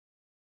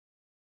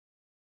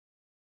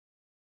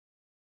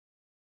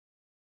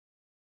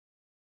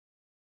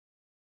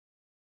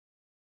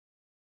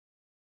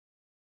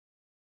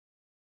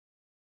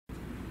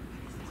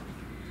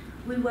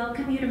We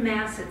welcome you to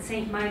Mass at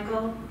St.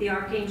 Michael, the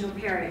Archangel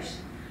Parish.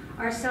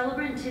 Our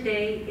celebrant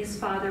today is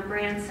Father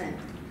Branson.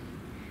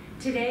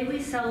 Today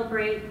we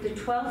celebrate the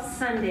 12th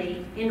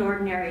Sunday in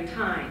Ordinary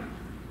Time.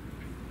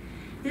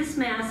 This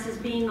Mass is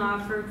being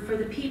offered for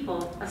the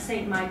people of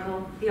St.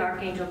 Michael, the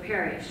Archangel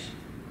Parish.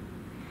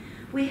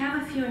 We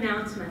have a few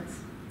announcements.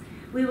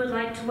 We would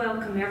like to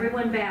welcome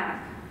everyone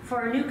back. For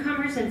our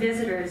newcomers and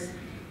visitors,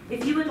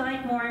 if you would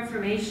like more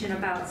information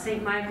about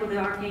St. Michael, the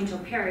Archangel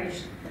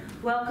Parish,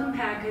 welcome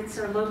packets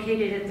are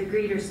located at the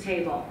greeters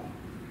table.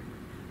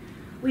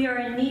 We are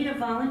in need of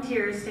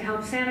volunteers to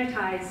help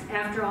sanitize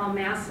after all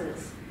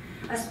Masses,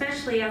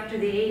 especially after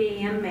the 8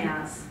 a.m.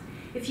 Mass.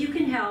 If you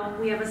can help,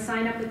 we have a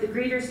sign up at the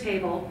greeters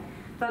table,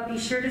 but be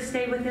sure to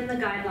stay within the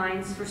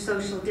guidelines for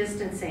social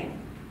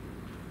distancing.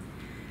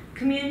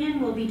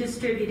 Communion will be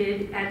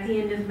distributed at the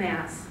end of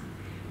Mass.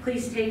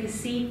 Please take a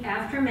seat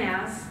after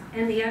Mass,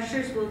 and the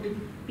ushers will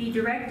be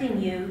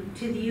directing you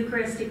to the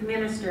Eucharistic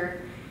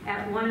minister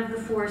at one of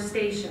the 4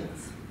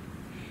 stations.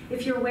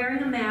 If you're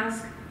wearing a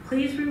mask,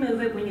 please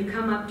remove it when you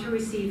come up to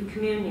receive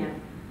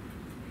communion.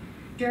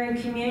 During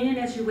communion,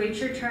 as you wait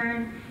your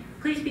turn,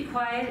 please be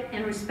quiet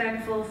and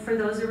respectful for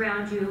those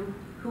around you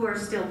who are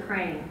still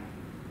praying.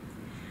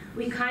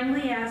 We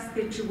kindly ask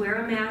that you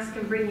wear a mask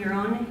and bring your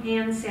own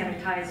hand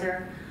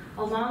sanitizer,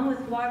 along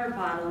with water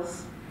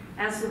bottles,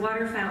 as the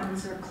water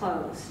fountains are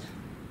closed.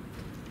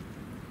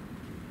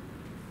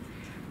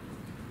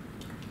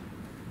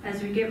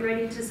 As we get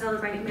ready to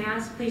celebrate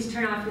Mass, please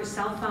turn off your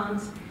cell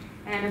phones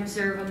and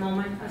observe a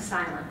moment of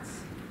silence.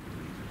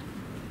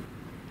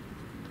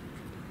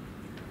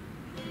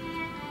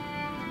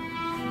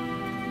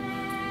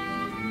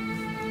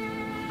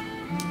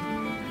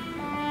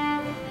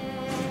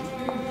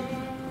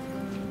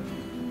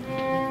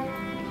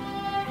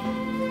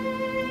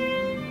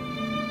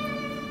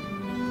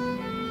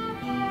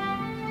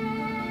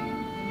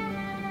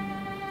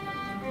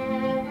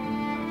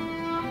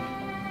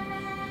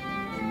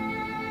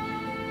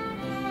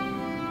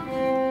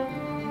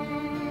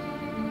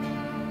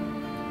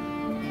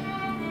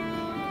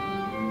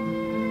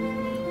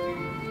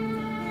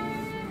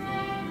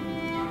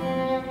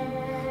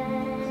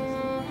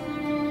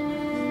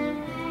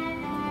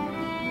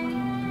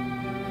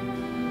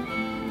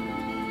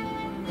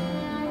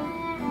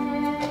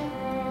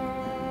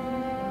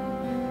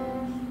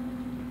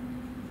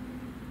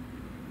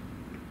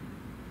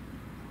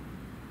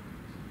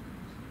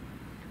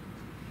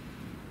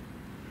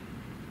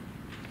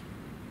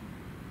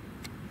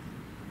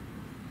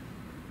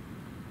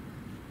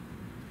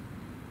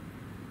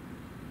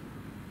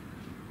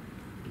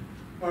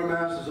 Our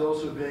Mass is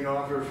also being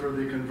offered for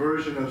the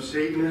conversion of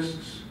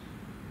Satanists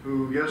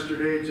who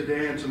yesterday,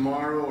 today, and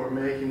tomorrow are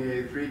making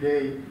a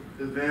 3-day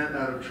event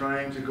out of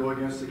trying to go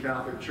against the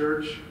Catholic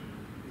Church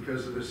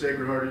because of the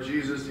Sacred Heart of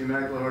Jesus, the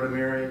Immaculate Heart of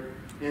Mary,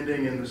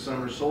 ending in the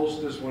summer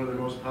solstice, one of the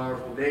most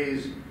powerful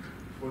days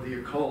for the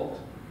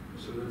occult.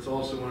 So that's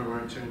also one of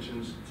our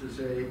intentions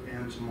today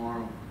and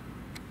tomorrow.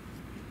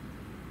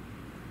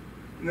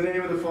 In the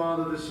name of the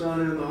Father, the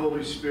Son, and the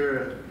Holy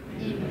Spirit.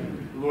 Amen.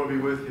 The Lord be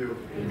with you.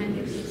 And with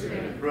your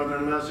spirit.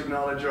 Brethren, let's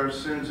acknowledge our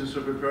sins and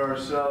so prepare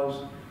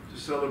ourselves to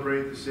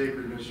celebrate the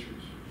sacred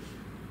mysteries.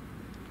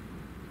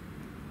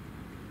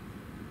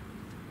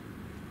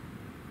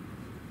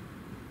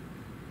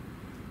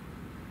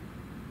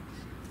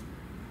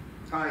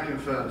 I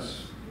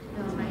confess,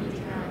 Almighty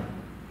God,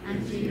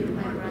 unto you,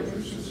 my brothers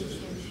and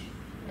sisters,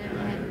 that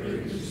I have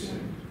greatly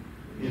sinned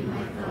in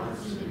my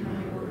thoughts and in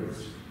my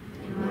words,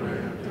 in what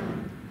I have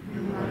done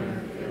and what I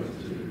have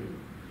failed to do.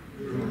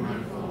 Through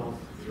my fault,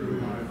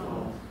 through my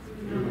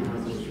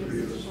most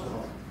grievous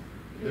fault.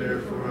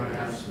 Therefore I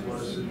ask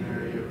Blessed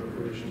Mary, ever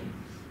Virgin,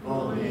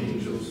 all the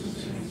angels and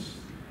saints,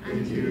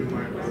 and you,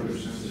 my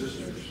brothers and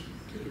sisters,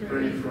 to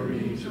pray for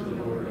me to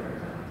the Lord our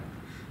God.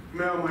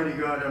 may Almighty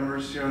God have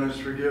mercy on us,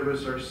 forgive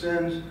us our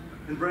sins,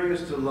 and bring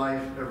us to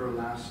life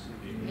everlasting.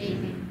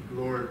 Amen.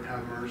 Lord,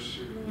 have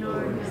mercy.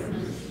 Lord, have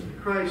mercy.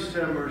 Christ,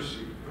 have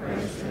mercy.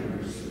 Christ,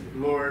 have mercy.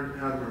 Lord,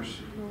 have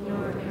mercy.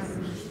 Lord, have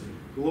mercy.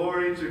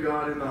 Glory to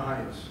God in the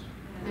highest,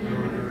 And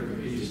on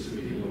earth peace to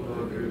people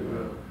of your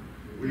will.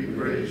 we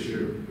praise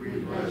you, we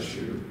bless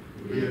you,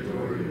 we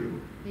adore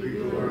you, we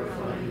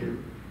glorify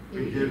you,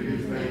 we give you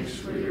thanks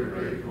for your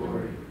great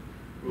glory.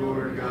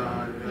 Lord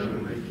God,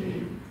 heavenly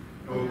King,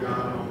 O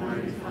God,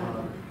 almighty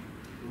Father,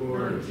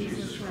 Lord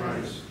Jesus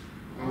Christ,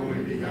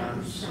 only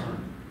begotten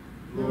Son,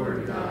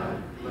 Lord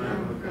God,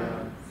 Lamb of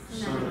God,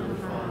 Son of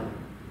the Father,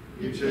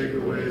 you take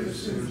away the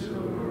sins of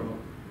the world,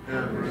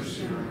 have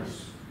mercy on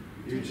us.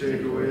 You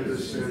take away the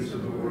sins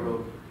of the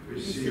world,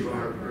 receive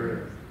our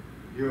prayer.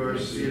 You are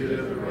seated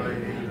at the right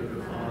hand of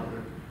the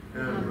Father,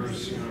 have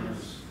mercy on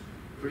us.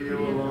 For you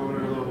alone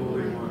are the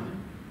Holy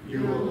One,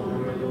 you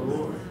alone are the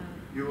Lord,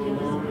 you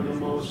alone are the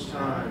Most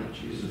High,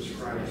 Jesus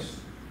Christ,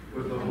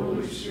 with the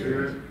Holy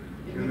Spirit,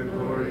 in the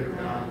glory of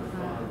God the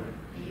Father.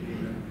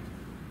 Amen.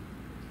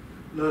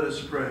 Let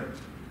us pray.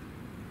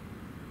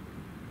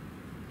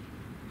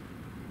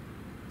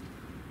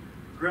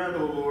 Grant,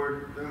 O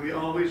Lord, that we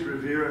always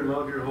revere and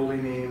love your holy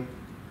name,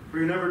 For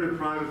you never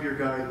deprive of your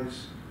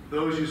guidance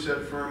those you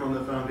set firm on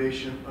the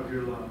foundation of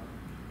your love.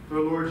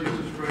 Through our Lord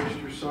Jesus Christ,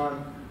 your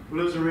Son,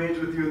 who lives and reigns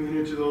with you in the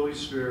unity of the Holy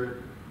Spirit,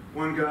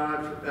 one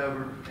God,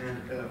 forever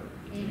and ever.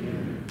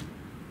 Amen.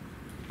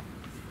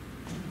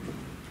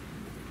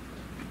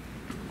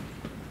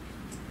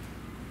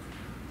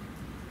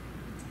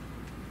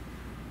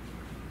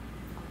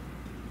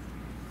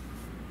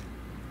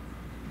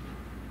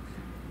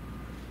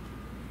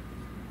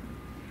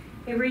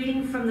 A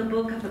reading from the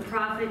book of the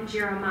prophet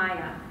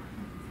Jeremiah.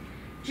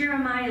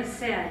 Jeremiah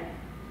said,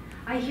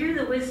 I hear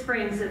the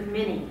whisperings of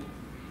many,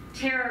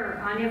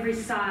 terror on every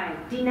side.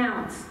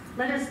 Denounce,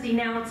 let us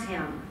denounce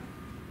him.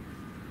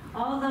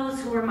 All those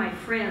who are my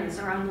friends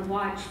are on the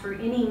watch for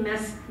any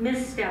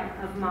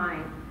misstep of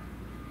mine.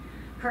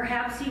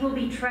 Perhaps he will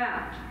be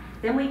trapped,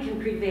 then we can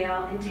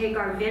prevail and take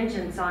our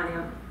vengeance on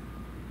him.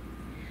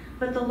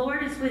 But the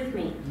Lord is with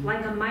me,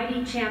 like a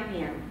mighty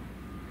champion.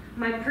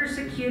 My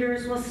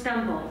persecutors will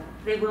stumble,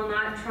 they will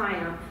not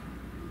triumph.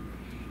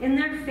 In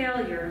their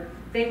failure,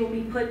 they will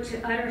be put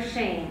to utter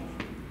shame,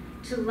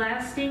 to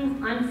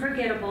lasting,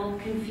 unforgettable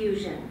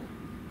confusion.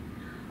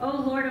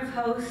 O Lord of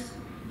hosts,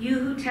 you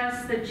who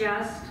test the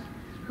just,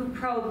 who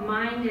probe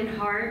mind and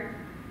heart,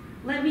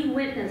 let me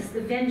witness the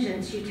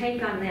vengeance you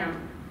take on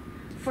them,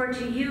 for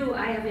to you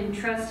I have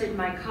entrusted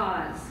my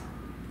cause.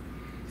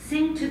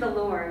 Sing to the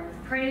Lord,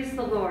 praise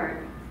the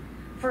Lord,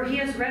 for he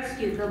has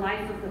rescued the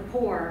life of the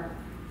poor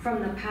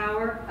from the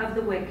power of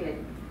the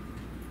wicked.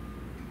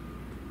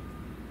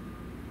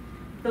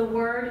 The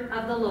word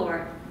of the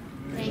Lord.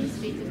 Thanks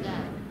be to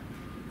God.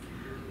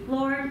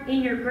 Lord,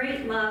 in your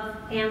great love,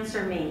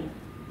 answer me.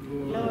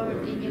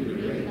 Lord, in your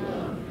great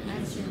love,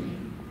 answer me.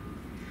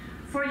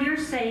 For your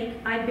sake,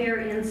 I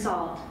bear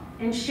insult,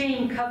 and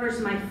shame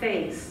covers my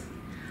face.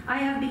 I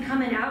have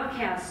become an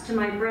outcast to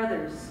my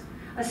brothers,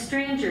 a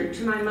stranger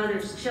to my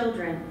mother's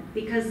children,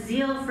 because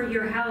zeal for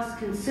your house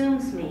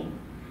consumes me,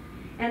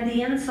 and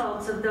the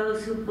insults of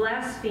those who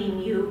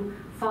blaspheme you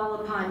fall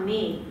upon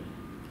me.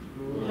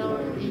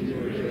 Lord, in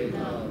your great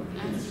love,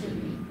 answer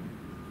me.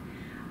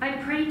 I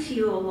pray to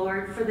you, O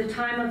Lord, for the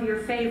time of your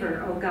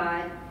favor, O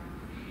God.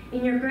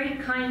 In your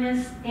great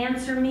kindness,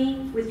 answer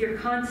me with your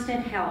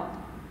constant help.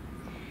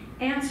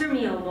 Answer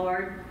me, O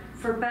Lord,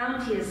 for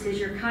bounteous is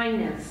your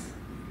kindness.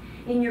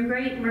 In your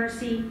great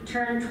mercy,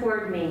 turn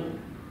toward me.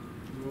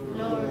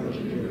 Lord,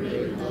 in your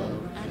great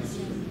love,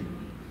 answer me.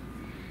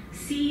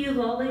 See, you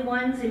lowly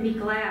ones, and be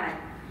glad.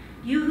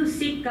 You who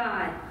seek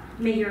God,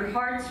 may your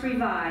hearts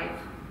revive.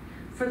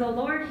 For the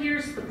Lord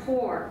hears the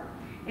poor,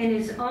 and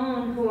his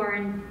own who are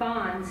in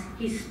bonds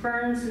he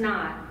spurns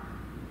not.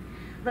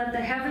 Let the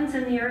heavens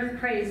and the earth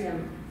praise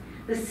him,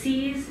 the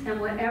seas and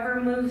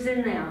whatever moves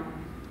in them.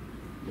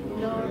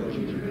 Lord,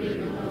 in your great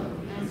love,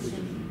 answer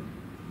me.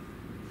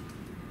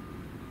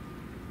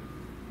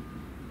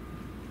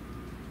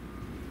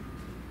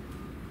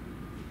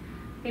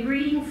 A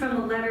reading from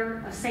the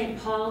letter of St.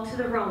 Paul to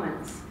the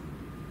Romans.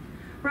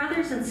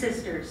 Brothers and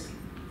sisters,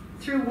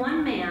 through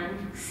one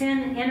man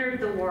sin entered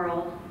the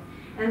world,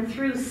 and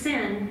through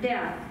sin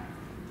death.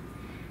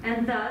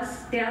 And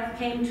thus death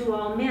came to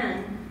all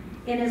men,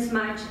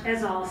 inasmuch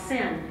as all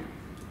sinned.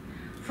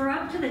 For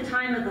up to the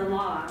time of the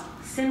law,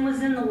 sin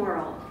was in the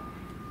world,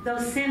 though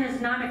sin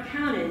is not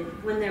accounted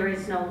when there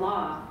is no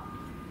law.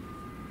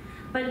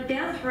 But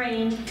death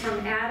reigned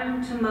from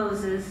Adam to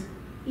Moses,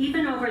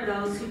 even over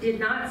those who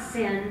did not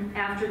sin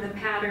after the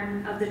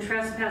pattern of the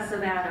trespass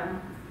of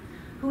Adam,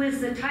 who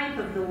is the type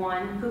of the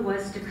one who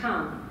was to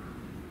come.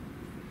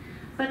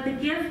 But the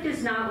gift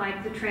is not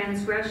like the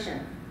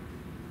transgression.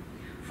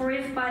 For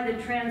if by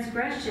the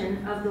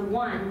transgression of the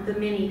one the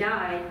many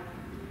died,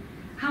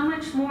 how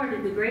much more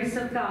did the grace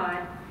of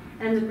God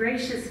and the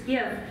gracious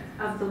gift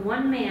of the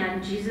one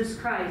man, Jesus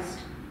Christ,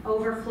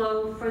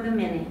 overflow for the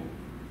many?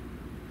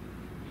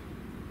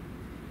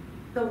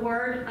 The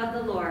word of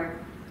the Lord.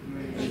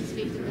 Thanks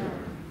be to God.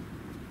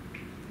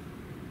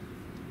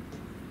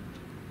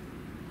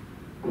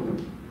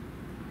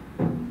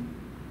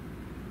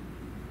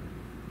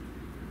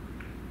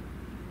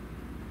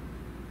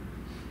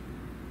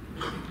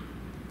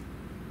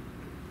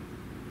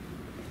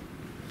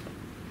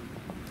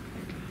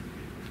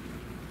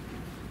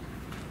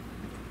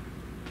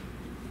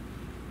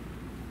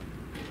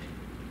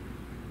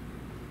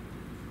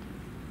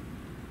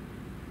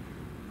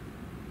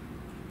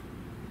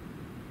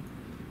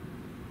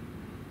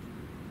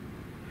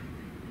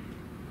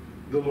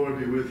 The Lord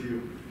be with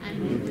you.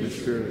 And with your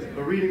spirit.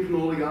 A reading from the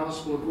Holy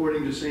Gospel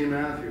according to St.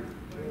 Matthew.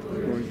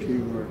 Lord, to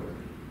you, Lord.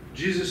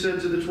 Jesus said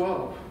to the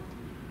 12,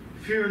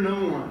 Fear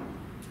no one.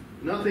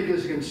 Nothing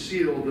is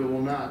concealed that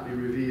will not be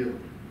revealed,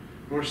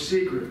 nor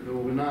secret that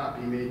will not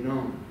be made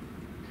known.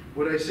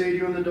 What I say to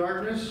you in the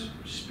darkness,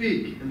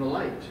 speak in the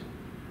light.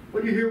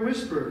 What you hear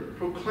whispered,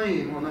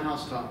 proclaim on the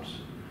housetops.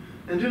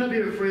 And do not be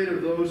afraid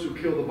of those who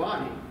kill the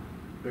body,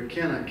 but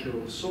cannot kill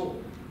the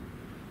soul.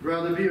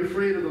 Rather be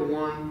afraid of the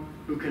one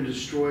who can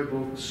destroy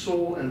both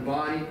soul and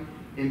body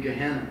in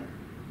Gehenna.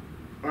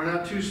 Are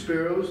not 2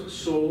 sparrows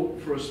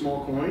sold for a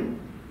small coin?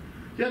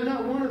 Yet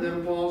not one of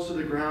them falls to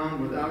the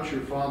ground without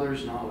your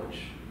Father's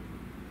knowledge.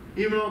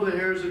 Even all the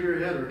hairs of your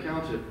head are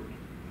counted.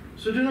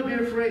 So do not be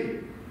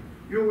afraid.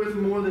 You are worth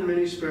more than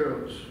many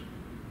sparrows.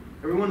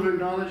 Everyone who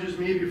acknowledges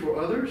me before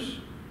others,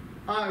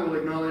 I will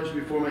acknowledge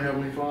before my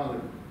heavenly Father.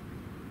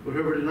 But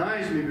whoever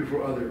denies me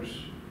before others,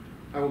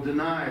 I will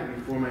deny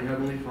before my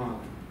heavenly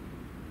Father.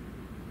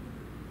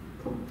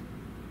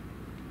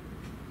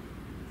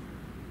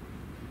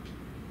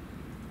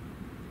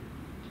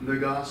 The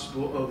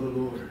Gospel of the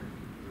Lord.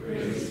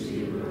 Praise to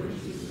you, Lord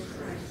Jesus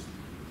Christ.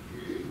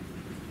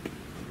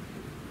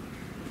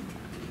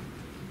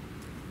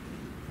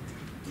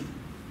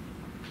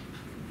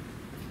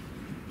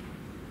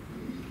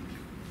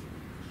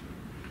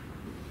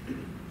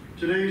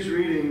 Today's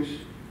readings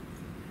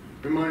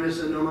remind us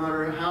that no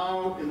matter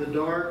how in the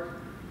dark,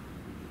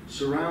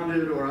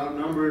 surrounded, or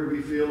outnumbered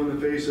we feel in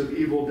the face of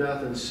evil,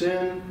 death, and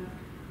sin,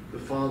 the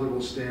Father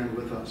will stand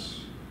with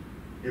us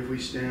if we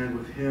stand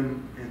with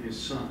Him and His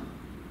Son.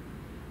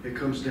 It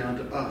comes down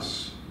to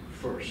us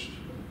first.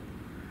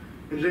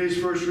 In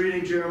today's first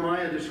reading,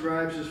 Jeremiah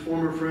describes his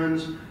former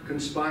friends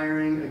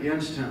conspiring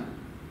against him,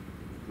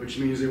 which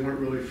means they weren't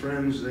really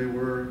friends, they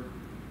were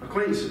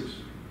acquaintances.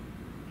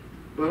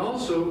 But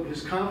also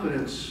his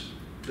confidence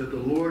that the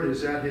Lord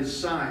is at his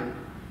side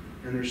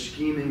and their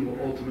scheming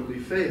will ultimately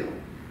fail.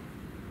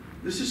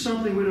 This is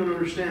something we don't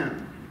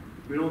understand.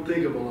 We don't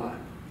think of a lot.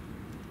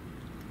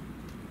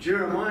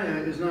 Jeremiah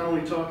is not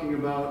only talking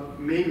about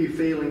maybe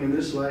failing in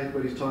this life,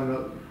 but he's talking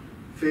about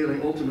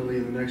failing ultimately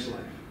in the next life.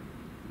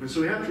 And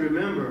so we have to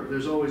remember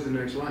there's always the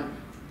next life.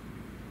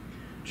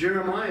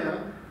 Jeremiah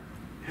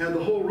had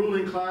the whole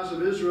ruling class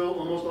of Israel,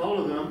 almost all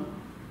of them,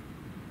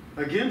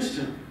 against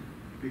him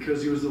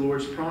because he was the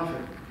Lord's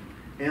prophet.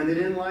 And they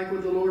didn't like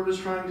what the Lord was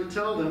trying to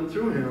tell them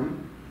through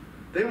him.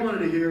 They wanted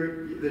to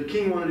hear, the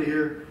king wanted to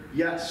hear,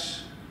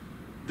 yes,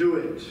 do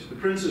it. The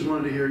princes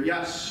wanted to hear,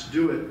 yes,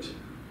 do it.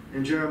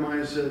 And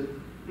Jeremiah said,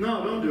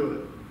 no, don't do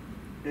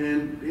it.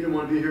 And he didn't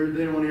want to be here, they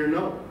didn't want to hear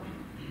no.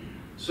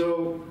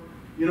 So,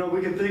 you know,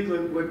 we can think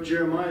like what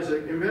Jeremiah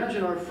said.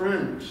 Imagine our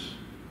friends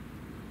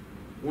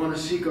want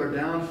to seek our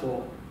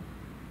downfall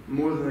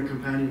more than the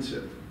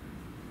companionship,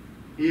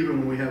 even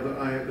when we have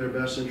their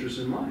best interests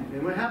in mind.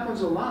 And it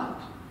happens a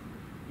lot.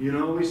 You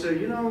know, we say,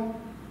 you know,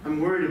 I'm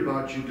worried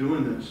about you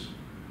doing this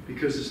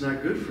because it's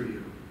not good for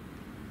you.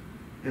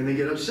 And they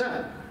get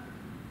upset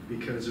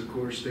because, of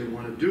course, they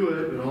want to do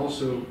it, but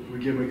also we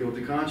give them a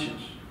guilty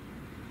conscience.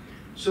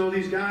 So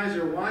these guys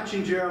are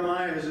watching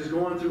Jeremiah as he's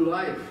going through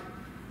life.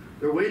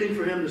 They're waiting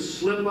for him to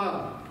slip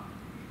up.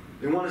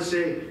 They want to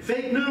say,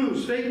 fake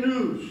news, fake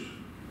news.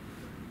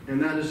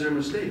 And that is their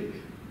mistake.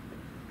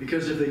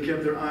 Because if they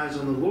kept their eyes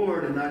on the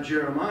Lord and not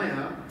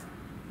Jeremiah,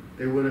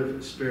 they would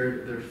have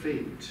spared their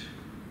fate.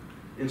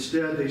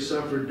 Instead, they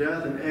suffered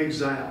death and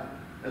exile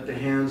at the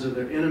hands of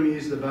their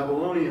enemies, the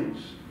Babylonians.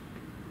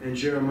 And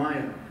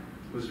Jeremiah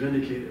was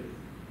vindicated.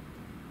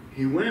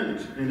 He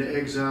went into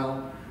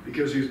exile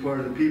because he was part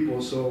of the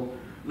people, so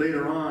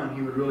later on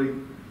he would really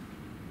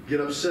get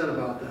upset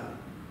about that.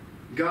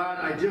 God,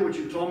 I did what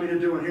you told me to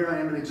do, and here I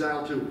am in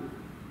exile too.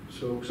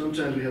 So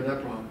sometimes we have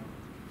that problem.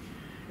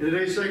 In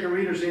today's second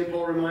reading, St.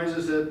 Paul reminds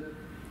us that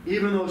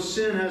even though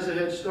sin has a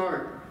head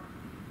start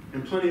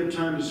and plenty of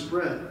time to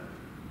spread,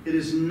 it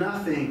is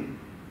nothing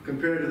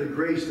compared to the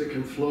grace that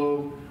can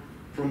flow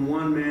from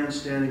one man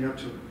standing up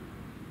to it,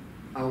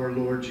 our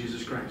Lord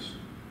Jesus Christ.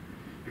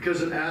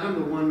 Because of Adam,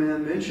 the one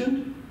man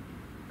mentioned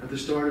at the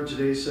start of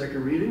today's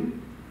second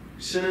reading,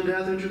 sin and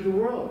death entered the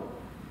world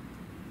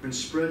and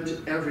spread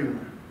to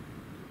everyone,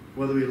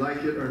 whether we like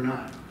it or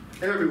not.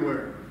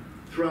 Everywhere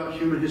throughout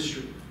human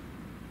history.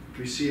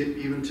 We see it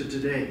even to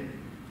today.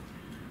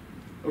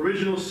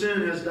 Original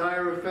sin has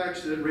dire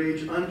effects that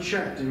rage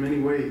unchecked in many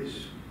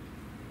ways.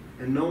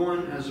 And no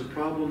one has a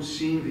problem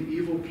seeing the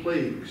evil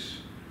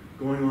plagues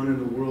going on in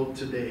the world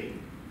today.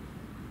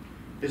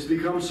 It's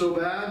become so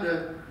bad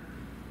that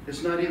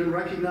it's not even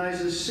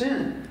recognized as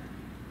sin.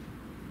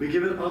 We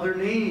give it other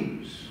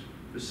names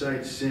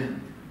besides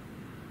sin.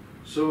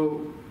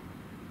 So,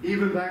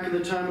 even back in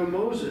the time of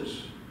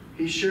Moses,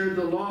 he shared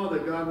the law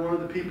that God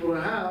wanted the people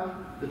to have,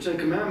 the Ten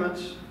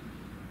Commandments,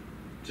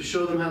 to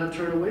show them how to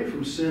turn away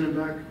from sin and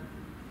back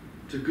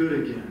to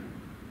good again.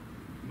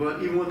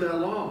 But even with that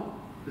law,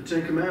 the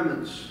Ten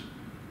Commandments,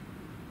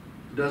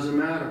 it doesn't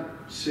matter.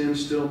 Sin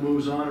still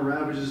moves on and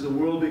ravages the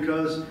world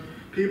because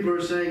people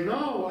are saying,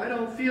 no, I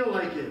don't feel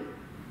like it.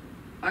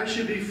 I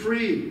should be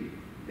free.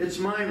 It's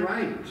my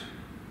right.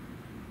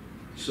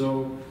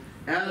 So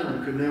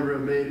Adam could never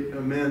have made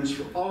amends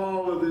for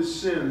all of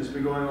this sin that's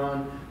been going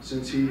on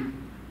since he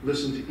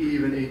listened to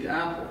Eve and ate the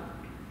apple.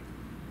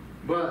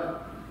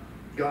 But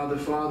God the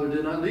Father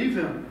did not leave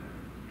him,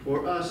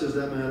 or us as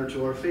that matter,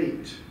 to our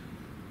fate.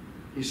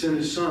 He sent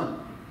his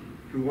Son,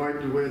 who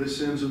wiped away the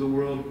sins of the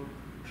world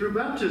through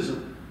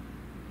baptism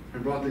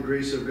and brought the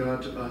grace of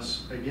God to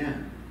us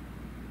again.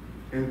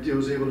 And he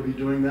was able to be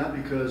doing that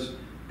because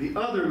the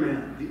other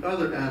man, the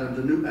other Adam,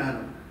 the new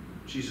Adam,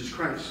 Jesus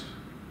Christ,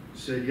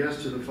 said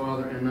yes to the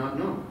Father and not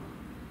no.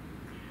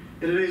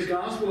 In today's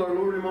gospel, our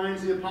Lord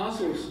reminds the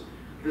apostles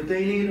that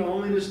they need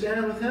only to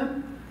stand with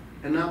him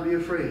and not be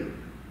afraid.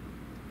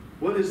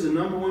 What is the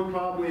number one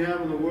problem we have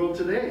in the world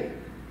today?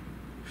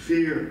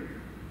 Fear.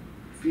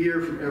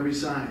 Fear from every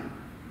side.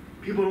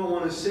 People don't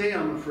want to say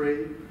I'm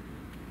afraid,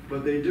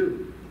 but they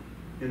do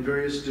in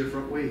various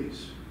different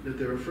ways that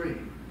they're afraid.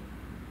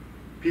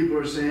 People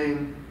are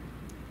saying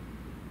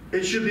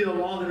it should be a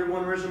law that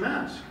everyone wears a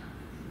mask.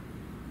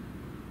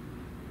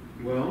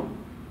 Well,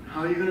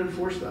 how are you going to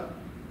enforce that?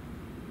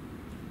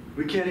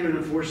 We can't even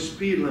enforce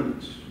speed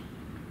limits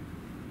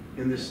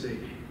in this state.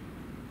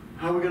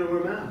 How are we going to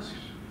wear masks?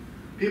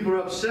 People are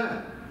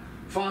upset.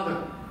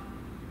 Father,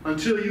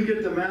 until you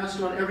get the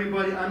mask on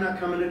everybody, I'm not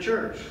coming to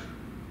church.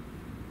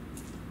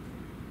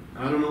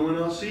 I don't know when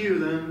I'll see you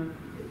then,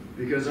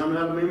 because I'm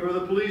not a member of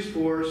the police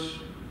force.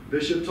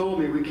 Bishop told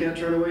me we can't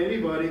turn away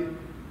anybody.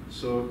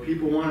 So if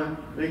people want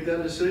to make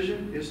that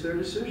decision, it's their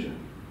decision.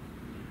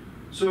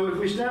 So if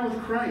we stand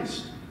with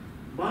Christ,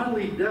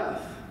 bodily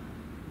death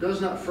does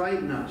not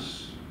frighten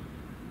us,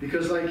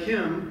 because like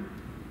him,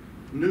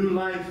 new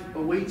life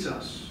awaits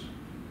us.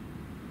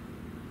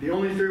 The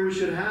only fear we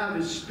should have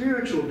is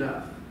spiritual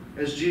death,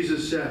 as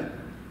Jesus said.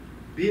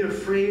 Be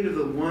afraid of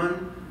the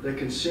one that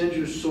can send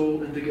your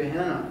soul into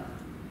Gehenna.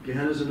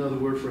 Gehenna is another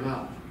word for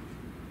hell.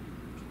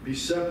 Be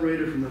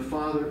separated from the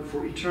Father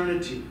for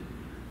eternity.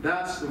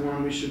 That's the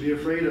one we should be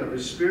afraid of,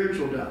 is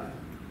spiritual death,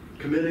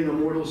 committing a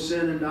mortal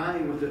sin and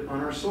dying with it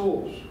on our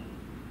souls.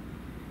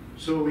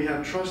 So we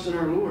have trust in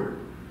our Lord.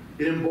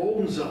 It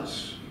emboldens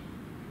us.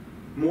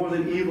 More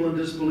than evil and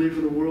disbelief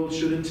in the world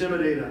should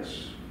intimidate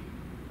us.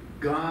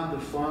 God the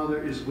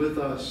Father is with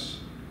us.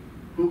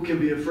 Who can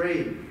be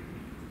afraid?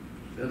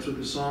 That's what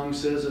the song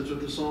says. That's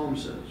what the psalm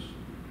says.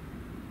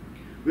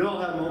 We all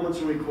have moments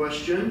when we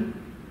question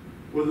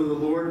whether the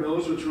Lord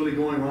knows what's really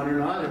going on or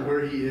not, and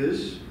where he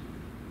is,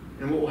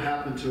 and what will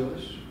happen to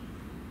us.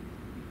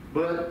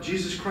 But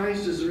Jesus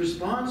Christ is the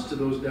response to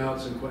those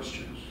doubts and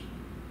questions.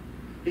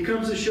 He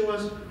comes to show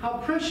us how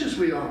precious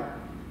we are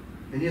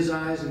in his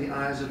eyes and the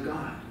eyes of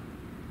God.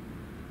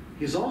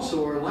 He's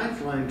also our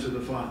lifeline to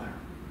the Father.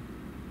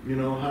 You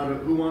know,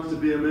 who wants to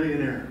be a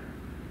millionaire?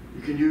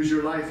 You can use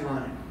your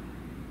lifeline.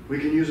 We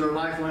can use our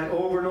lifeline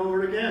over and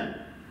over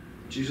again.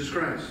 Jesus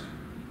Christ.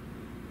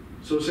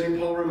 So St.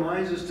 Paul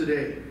reminds us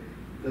today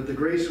that the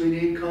grace we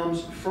need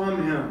comes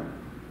from him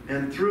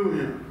and through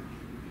him.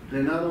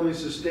 And it not only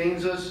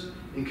sustains us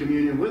in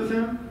communion with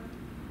him,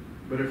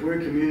 but if we're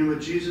in communion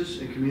with Jesus,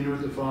 in communion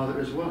with the Father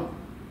as well.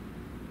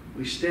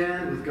 We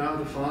stand with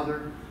God the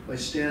Father by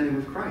standing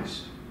with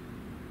Christ,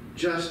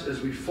 just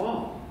as we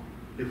fall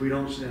if we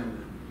don't stand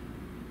with him.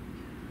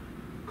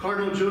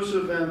 Cardinal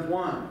Joseph Van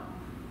Thuan,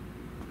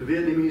 the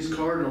Vietnamese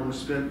cardinal who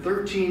spent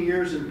 13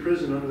 years in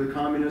prison under the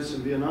communists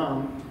in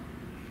Vietnam,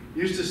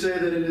 used to say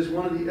that it is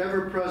one of the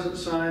ever-present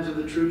signs of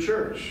the true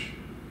church.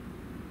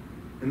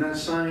 And that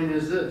sign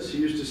is this. He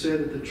used to say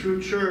that the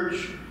true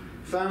church,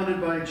 founded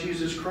by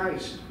Jesus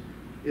Christ,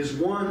 is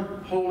one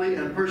holy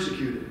and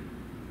persecuted.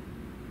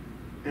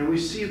 And we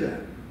see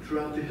that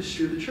throughout the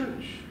history of the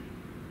church.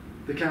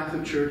 The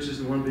Catholic Church is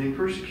the one being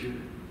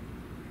persecuted.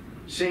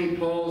 St.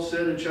 Paul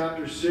said in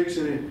chapter 6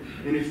 in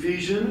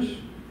Ephesians,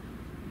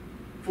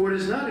 "For it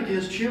is not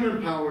against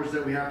human powers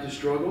that we have to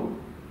struggle,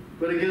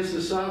 but against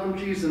the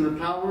sovereignties and the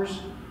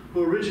powers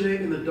who originate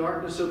in the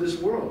darkness of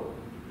this world,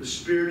 the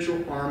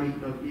spiritual army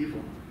of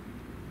evil."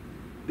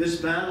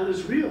 This battle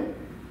is real.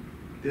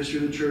 The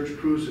history of the church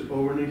proves it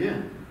over and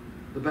again.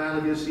 The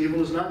battle against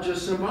evil is not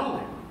just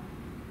symbolic.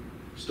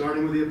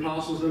 Starting with the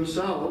apostles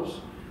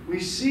themselves, we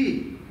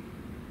see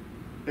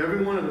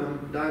every one of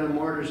them died a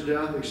martyr's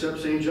death except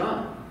St.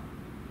 John,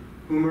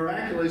 who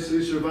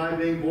miraculously survived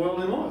being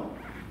boiled in oil.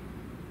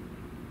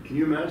 Can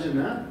you imagine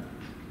that?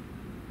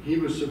 He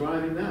was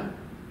surviving that.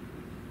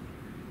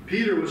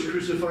 Peter was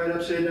crucified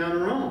upside down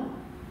in Rome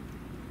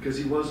because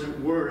he wasn't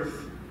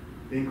worth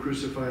being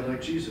crucified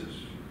like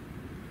Jesus.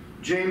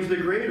 James the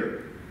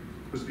Greater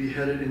was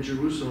beheaded in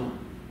Jerusalem.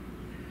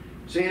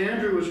 St.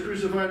 Andrew was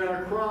crucified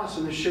on a cross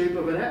in the shape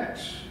of an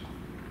X.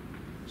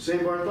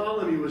 St.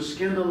 Bartholomew was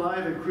skinned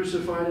alive and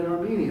crucified in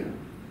Armenia.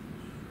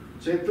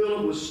 St.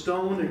 Philip was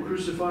stoned and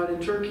crucified in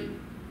Turkey.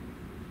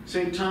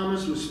 St.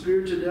 Thomas was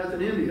speared to death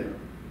in India.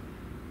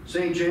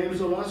 St. James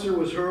the Lesser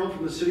was hurled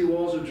from the city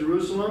walls of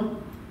Jerusalem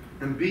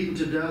and beaten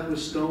to death with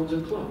stones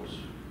and clubs.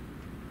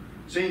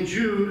 St.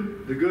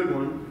 Jude, the good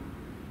one,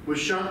 was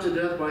shot to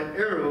death by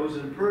arrows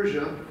in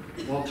Persia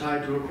while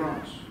tied to a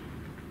cross.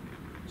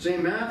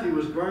 St. Matthew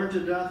was burned to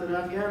death in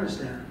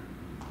Afghanistan.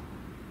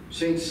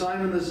 St.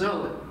 Simon the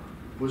Zealot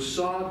was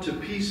sawed to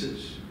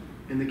pieces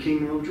in the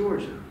kingdom of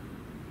Georgia.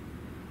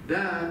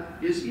 That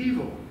is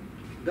evil.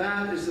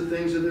 That is the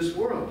things of this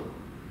world.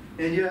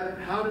 And yet,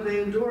 how did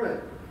they endure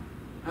it?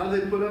 How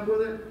did they put up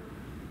with it?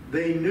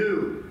 They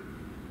knew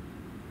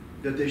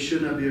that they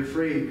should not be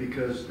afraid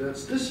because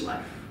that's this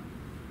life.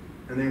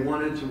 And they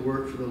wanted to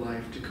work for the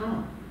life to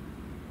come.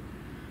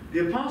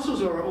 The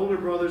apostles are our older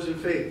brothers in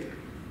faith.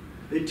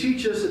 They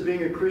teach us that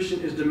being a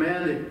Christian is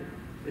demanding.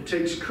 It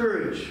takes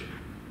courage.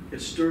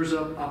 It stirs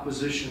up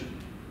opposition.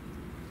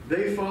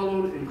 They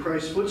followed in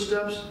Christ's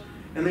footsteps,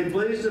 and they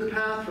blazed a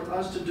path for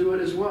us to do it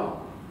as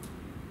well.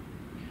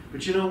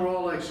 But you know, we're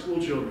all like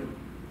school children.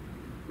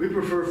 We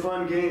prefer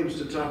fun games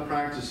to tough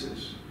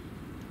practices.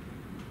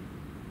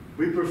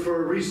 We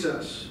prefer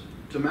recess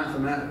to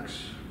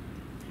mathematics.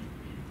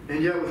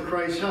 And yet, with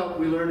Christ's help,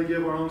 we learn to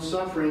give our own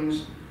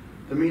sufferings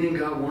the meaning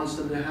God wants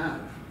them to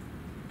have,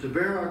 to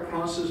bear our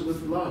crosses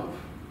with love,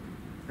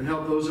 and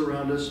help those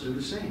around us do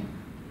the same.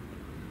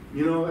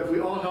 You know, if we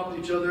all helped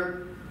each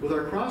other with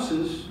our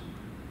crosses,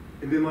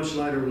 it'd be a much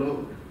lighter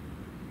load.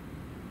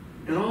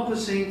 And all the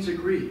saints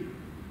agree,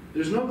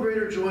 there's no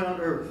greater joy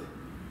on earth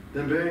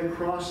than bearing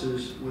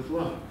crosses with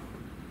love.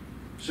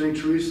 St.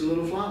 Teresa, the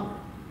Little Flower,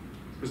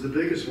 was the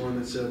biggest one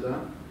that said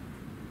that.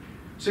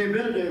 St.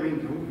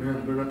 Benedict, oh man, I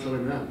better not tell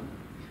him that.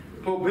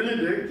 Pope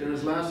Benedict, in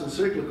his last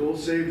encyclical,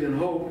 Saved in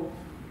Hope,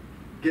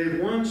 gave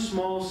one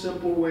small,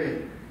 simple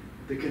way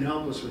that can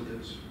help us with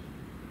this.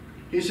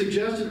 He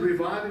suggested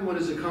reviving what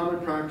is a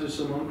common practice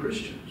among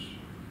Christians,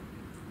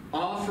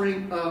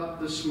 offering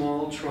up the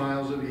small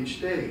trials of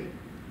each day,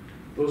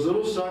 those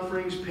little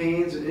sufferings,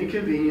 pains, and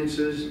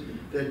inconveniences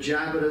that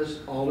jab at us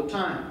all the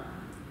time.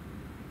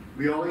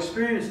 We all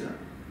experience them.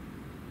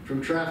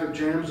 From traffic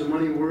jams to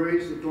money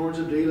worries, the thorns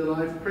of daily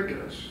life prick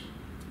at us.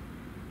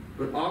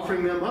 But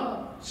offering them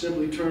up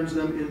simply turns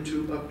them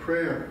into a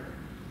prayer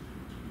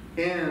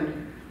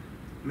and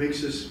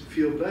makes us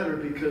feel better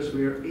because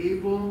we are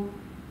able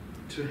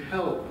to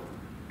help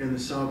in the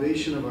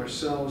salvation of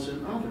ourselves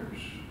and others.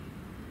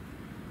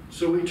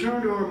 So we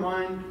turn to our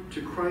mind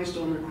to Christ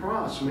on the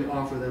cross when we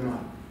offer them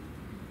up.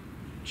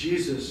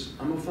 Jesus,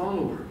 I'm a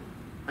follower.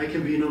 I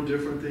can be no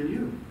different than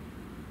you.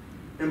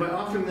 And by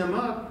offering them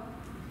up,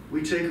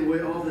 we take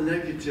away all the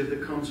negative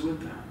that comes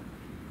with that.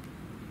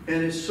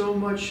 And it's so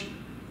much,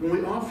 when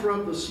we offer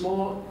up the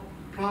small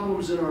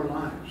problems in our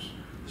lives,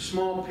 the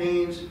small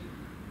pains,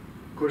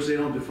 of course they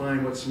don't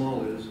define what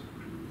small is,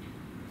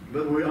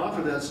 but when we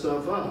offer that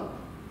stuff up,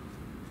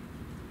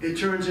 it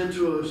turns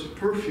into a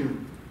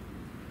perfume,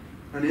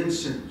 an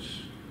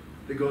incense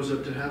that goes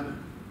up to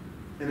heaven.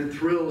 And it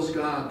thrills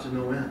God to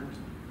no end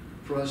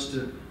for us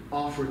to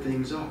offer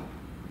things up.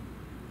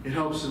 It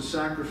helps us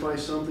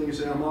sacrifice something and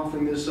say, I'm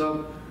offering this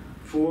up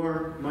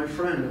for my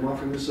friend. I'm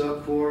offering this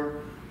up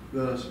for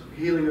the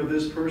healing of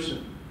this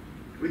person.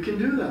 We can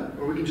do that.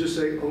 Or we can just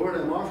say, Lord,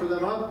 I'm offering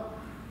them up.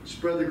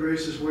 Spread the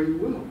graces where you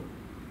will.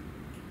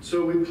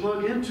 So we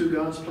plug into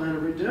God's plan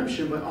of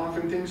redemption by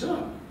offering things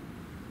up.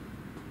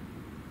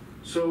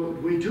 So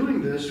we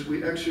doing this,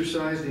 we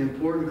exercise the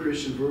important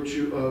Christian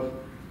virtue of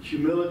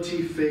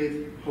humility,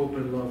 faith, hope,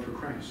 and love for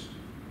Christ.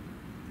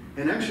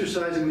 And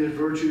exercising these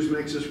virtues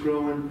makes us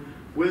grow in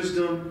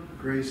wisdom,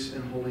 grace,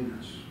 and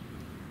holiness.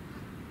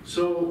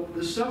 So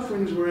the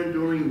sufferings we're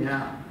enduring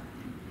now,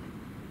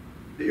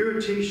 the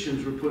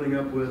irritations we're putting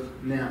up with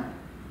now,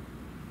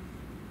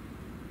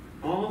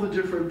 all the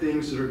different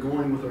things that are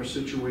going with our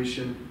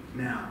situation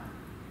now,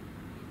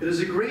 it is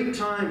a great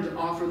time to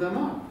offer them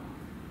up.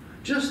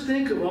 Just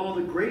think of all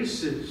the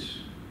graces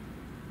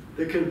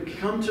that can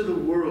come to the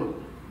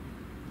world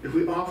if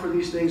we offer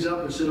these things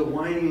up instead of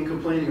whining and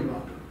complaining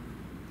about them.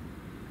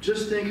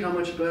 Just think how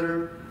much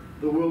better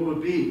the world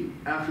would be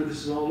after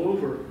this is all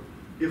over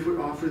if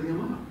we're offering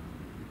them up.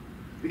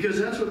 Because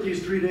that's what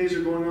these 3 days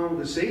are going on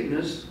with the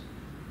Satanists.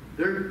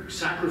 They're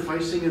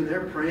sacrificing and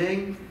they're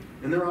praying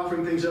and they're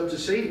offering things up to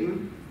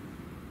Satan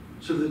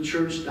so the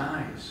church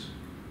dies.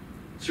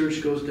 The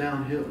church goes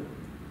downhill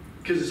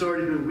because it's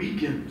already been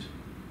weakened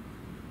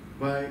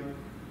by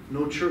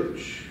no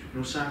church,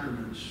 no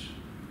sacraments,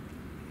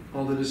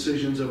 all the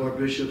decisions of our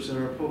bishops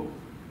and our pope.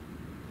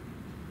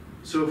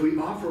 So if we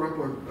offer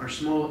up our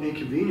small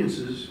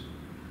inconveniences,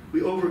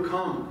 we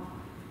overcome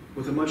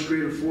with a much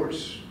greater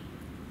force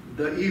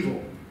the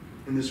evil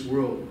in this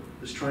world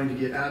that's trying to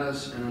get at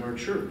us and at our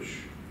church.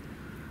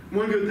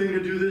 One good thing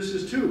to do this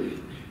is too,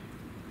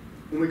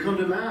 when we come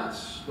to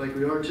Mass, like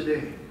we are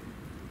today,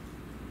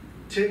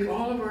 take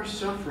all of our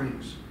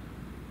sufferings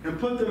and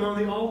put them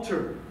on the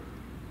altar.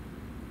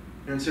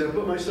 And say, I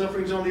put my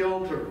sufferings on the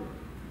altar.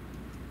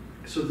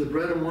 So the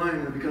bread and wine,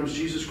 when it becomes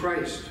Jesus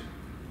Christ,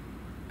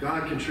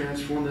 God can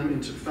transform them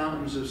into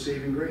fountains of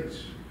saving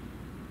grace.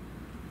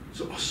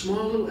 So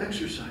small little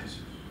exercises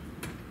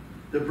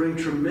that bring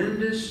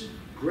tremendous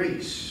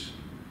grace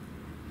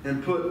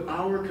and put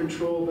our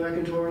control back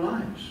into our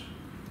lives.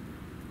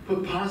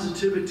 Put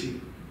positivity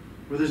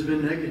where there's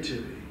been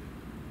negativity.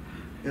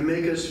 And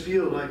make us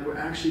feel like we're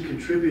actually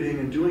contributing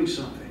and doing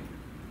something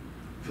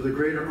for the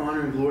greater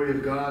honor and glory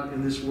of God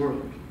in this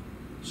world,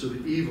 so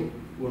that evil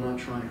will not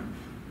triumph.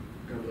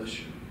 God bless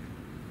you.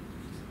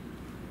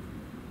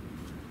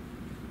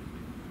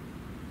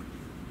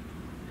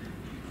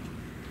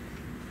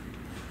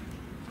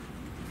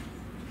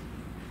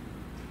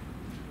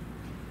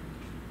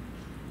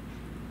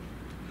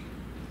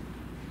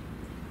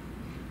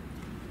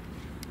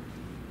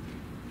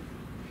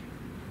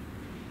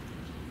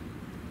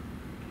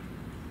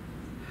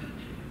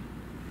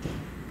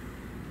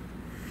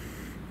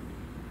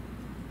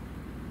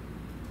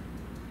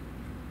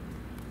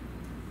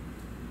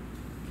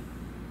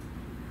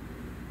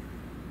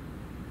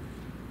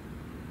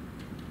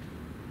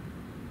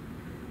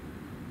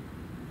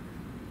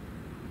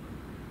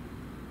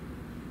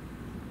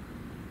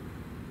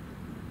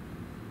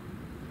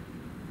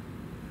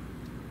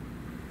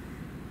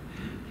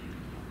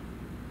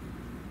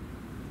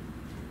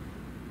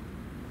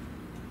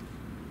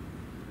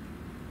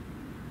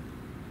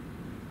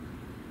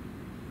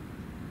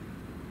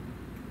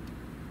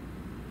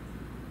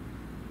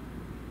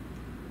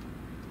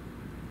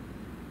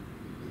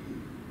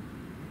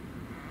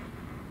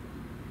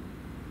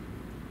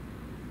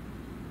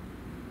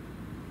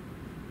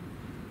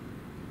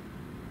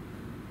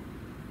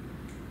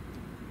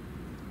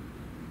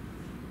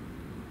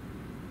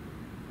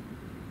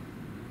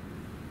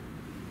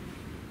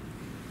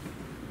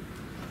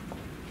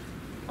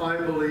 I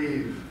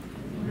believe.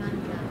 in one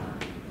God,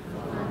 the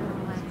Father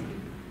Almighty,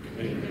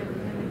 creator of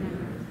heaven and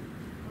earth,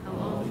 of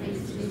all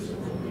things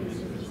visible and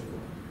invisible.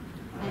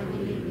 I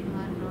believe in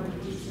one Lord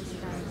Jesus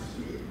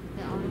Christ,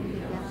 the only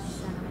begotten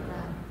Son of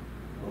God,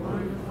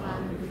 born of the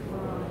Father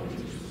before all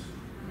ages,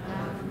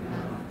 God from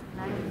God,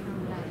 light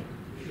from light,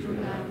 true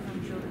God from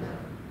true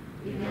God,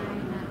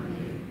 begotten not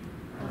made,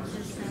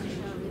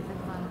 consubstantial with the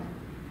Father,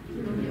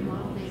 through him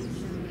all things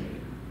were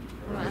made.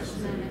 For us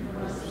men and for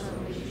our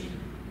salvation,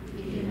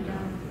 he came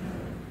down from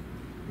heaven.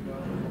 The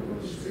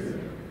Holy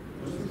Spirit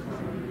was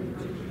incarnate in the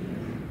Virgin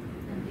Mary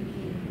and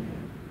became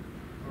man.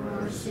 For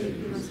our sake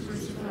he was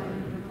crucified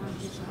under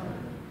Pontius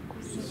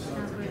Pilate,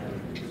 separated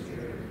from the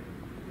Spirit,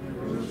 and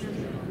rose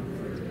again on the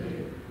third day,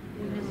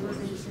 in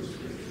accordance with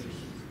Scriptures.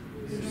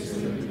 He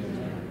ascended into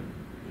heaven,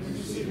 and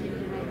is seated at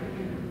the right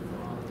hand of the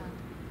Father.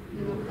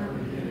 He will come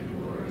again in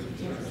glory to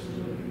judge the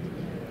living and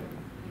the dead,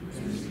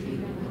 and his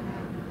kingdom will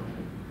have no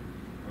end.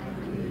 I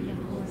believe in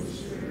the Holy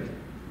Spirit,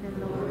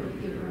 the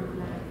Lord, giver of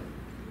life,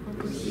 who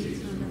proceeds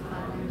from the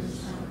Father and the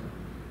Son,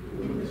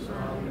 who the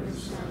Father and the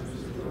Son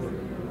is adored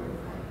and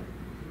glorified,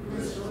 who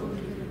has spoken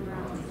to the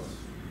prophets.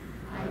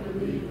 I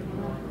believe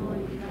in one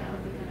holy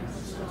Catholic and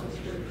Apostolic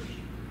Church.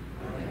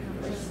 I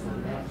confess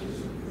one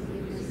baptism for the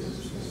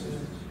forgiveness of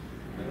sins,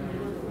 and I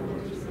look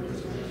forward to the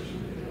resurrection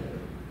of the dead,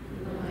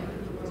 and the life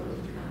of the world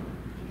to come.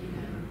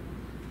 Amen.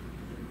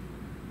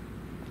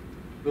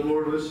 The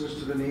Lord listens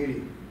to the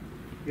needy.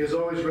 He is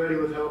always ready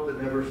with help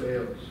that never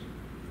fails.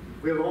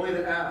 We have only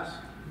to ask,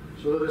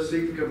 so let us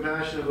seek the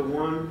compassion of the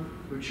one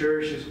who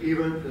cherishes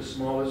even the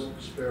smallest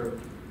sparrow.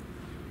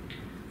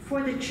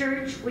 For the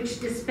Church which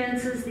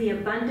dispenses the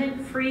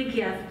abundant free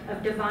gift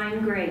of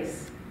divine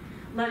grace,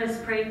 let us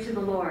pray to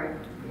the Lord.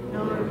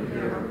 Lord,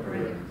 hear our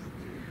prayer.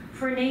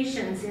 For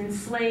nations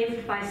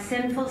enslaved by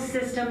sinful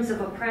systems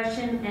of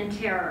oppression and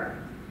terror,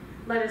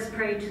 let us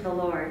pray to the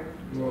Lord.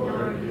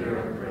 Lord, hear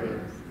our prayer.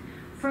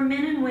 For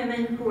men and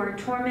women who are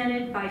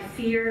tormented by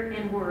fear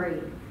and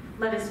worry,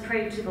 let us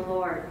pray to the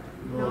Lord.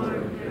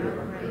 Lord, hear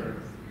our prayer.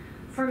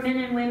 For men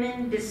and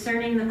women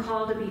discerning the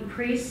call to be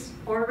priests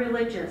or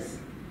religious,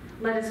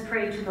 let us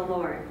pray to the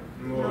Lord.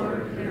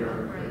 Lord, hear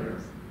our prayer.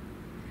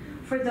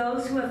 For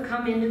those who have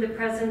come into the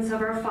presence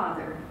of our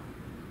Father,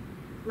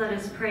 let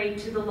us pray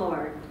to the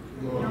Lord.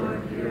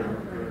 Lord, hear our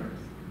prayer.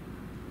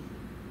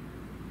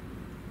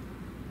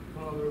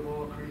 Father of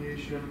all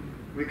creation,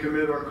 we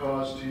commit our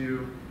cause to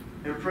you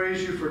and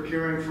praise you for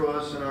caring for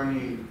us in our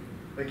need,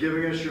 by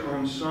giving us your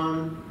own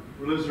Son,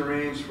 who lives and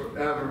reigns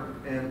forever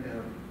and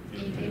ever.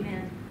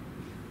 Amen.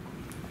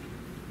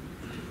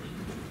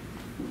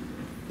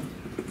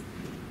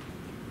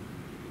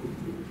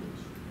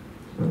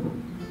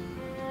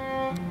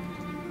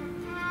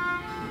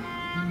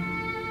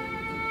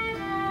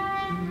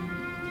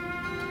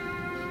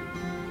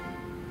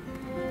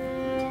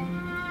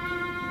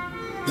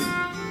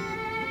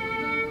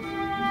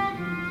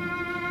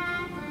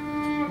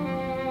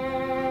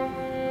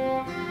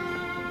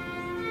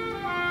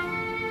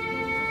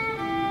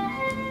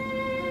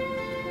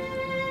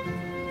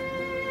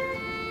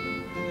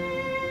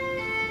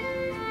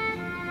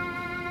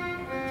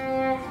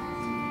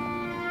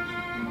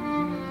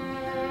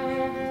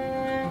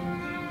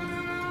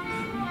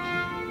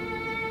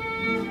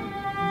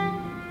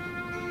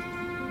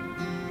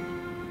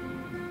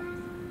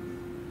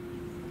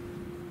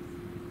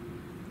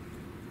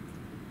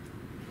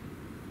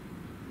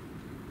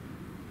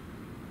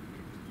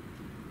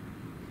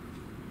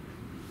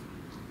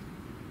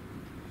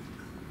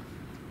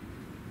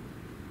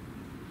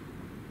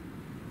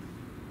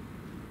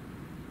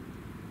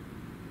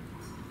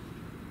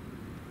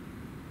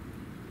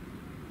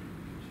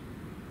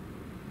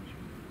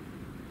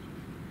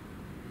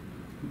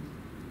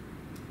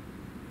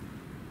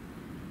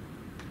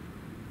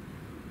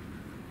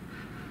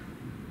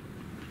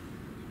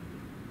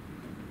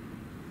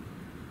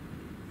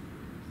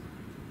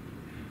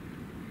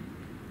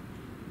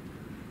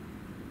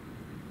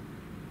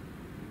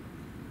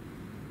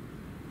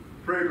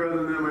 Pray,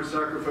 brethren, that my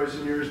sacrifice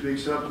and yours be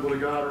acceptable to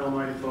God, our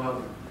Almighty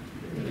Father.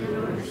 May the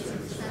Lord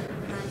accept the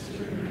sacrifice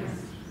within us,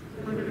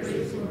 for the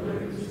praise and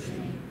glory of his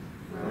name,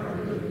 for our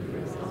good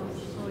and for all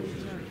his holy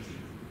church.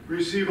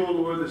 Receive, O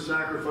Lord, the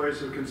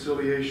sacrifice of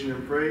conciliation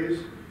and praise,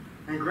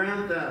 and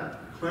grant that,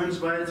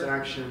 cleansed by its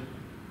action,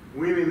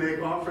 we may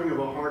make offering of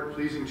a heart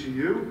pleasing to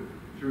you,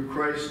 through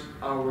Christ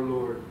our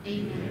Lord.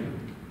 Amen.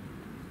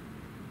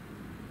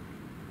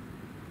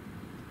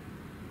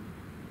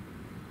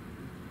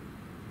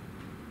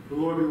 The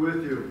Lord be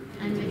with you.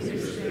 And with your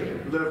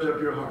spirit. Lift up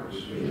your hearts.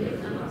 We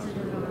lift up to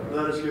the Lord.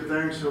 Let us give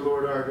thanks to the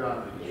Lord our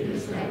God. It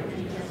is right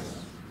and just.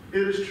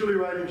 It is truly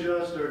right and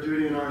just, our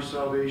duty and our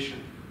salvation,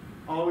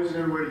 always and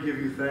everywhere to give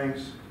you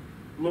thanks,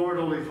 Lord,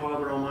 Holy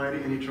Father,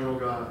 Almighty and eternal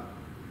God.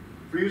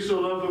 For you so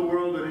loved the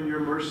world that in your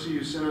mercy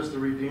you sent us the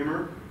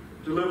Redeemer,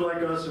 to live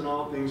like us in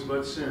all things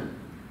but sin,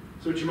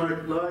 so that you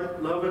might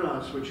love in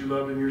us what you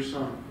loved in your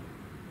Son.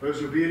 By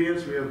his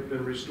obedience we have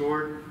been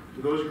restored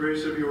to those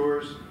graces of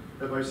yours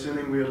that by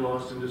sinning we had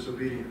lost in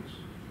disobedience.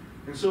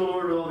 And so,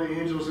 Lord, with all the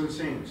angels and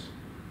saints,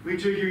 We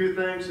to give you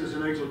thanks as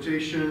an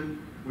exaltation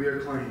we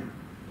acclaim.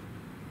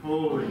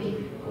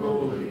 Holy,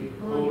 holy,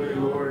 holy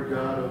Lord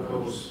God of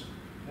hosts,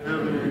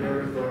 heaven and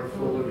earth are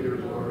full of your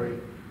glory.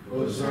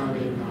 Hosanna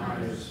in the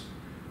highest.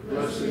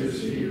 Blessed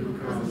is he who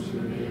comes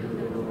in the name of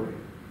the Lord.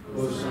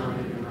 Hosanna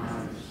in the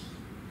highest.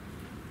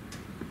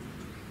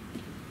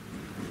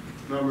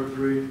 Number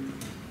 3.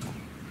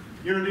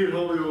 You're indeed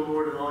holy, O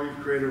Lord, and all you've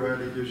created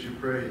rightly gives you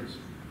praise.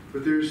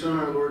 But through your Son,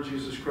 our Lord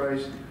Jesus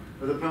Christ,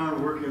 by the power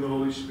and working of the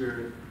Holy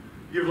Spirit,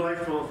 give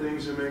life to all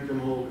things and make them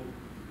holy.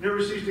 You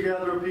never cease to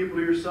gather a people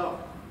to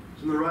yourself.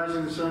 From the rising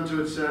of the sun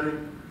to its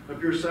setting, a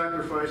pure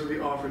sacrifice will be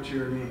offered to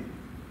your name.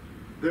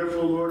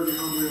 Therefore, Lord, we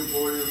humbly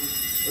implore you,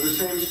 by the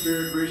same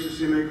Spirit,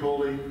 graciously make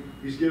holy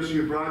these gifts we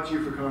have brought to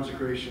you for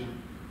consecration,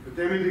 that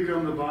they may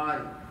become the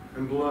body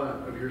and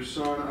blood of your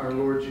Son, our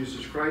Lord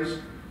Jesus Christ,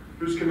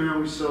 whose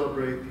command we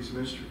celebrate these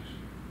mysteries.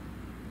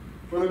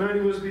 For the night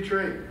he was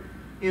betrayed,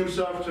 he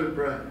himself took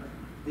bread.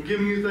 And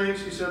giving you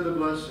thanks, he said the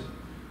blessing,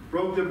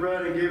 broke the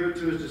bread and gave it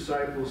to his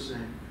disciples,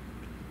 saying,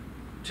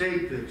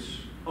 "Take this,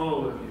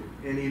 all of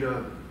you, and eat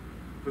of it.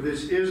 For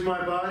this is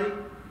my body,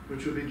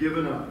 which will be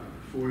given up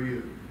for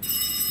you."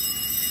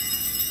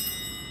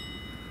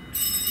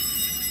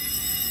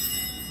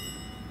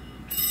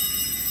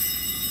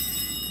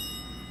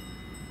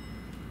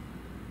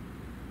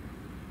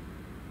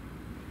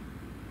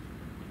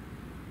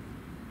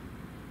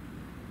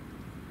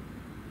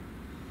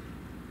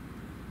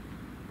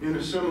 In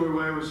a similar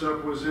way, when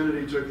supper was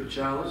ended, he took the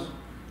chalice.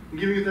 And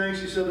giving you thanks,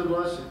 he said the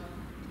blessing.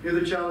 He gave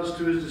the chalice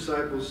to his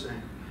disciples,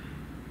 saying,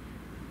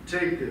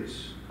 "Take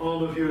this,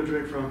 all of you, and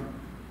drink from it.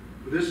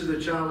 For this is the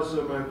chalice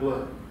of my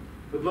blood,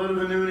 the blood of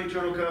the new and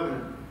eternal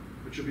covenant,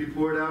 which will be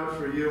poured out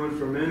for you and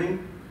for many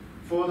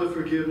for the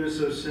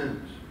forgiveness of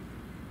sins.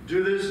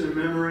 Do this in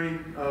memory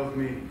of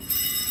me."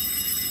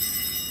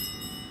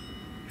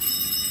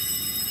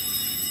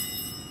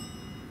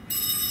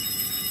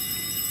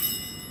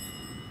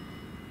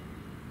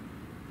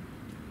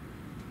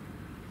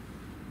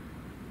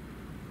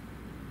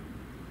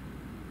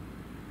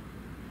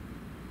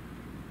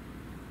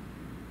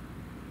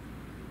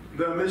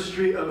 The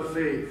mystery of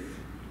faith.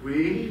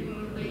 We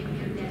proclaim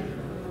your death,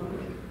 O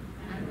Lord,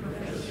 and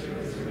profess your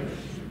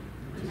resurrection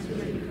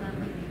until you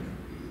come again.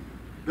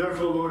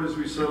 Therefore, Lord, as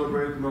we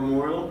celebrate the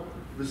memorial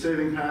of the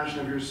saving passion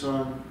of your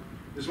Son,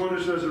 his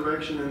wondrous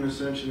resurrection and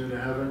ascension into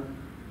heaven,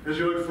 as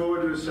we look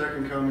forward to his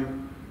second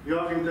coming, we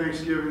offer you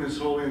thanksgiving this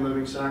holy and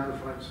living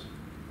sacrifice.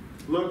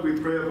 Look, we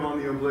pray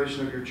upon the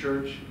oblation of your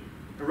church,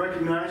 and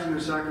recognizing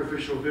the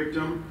sacrificial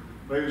victim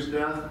by whose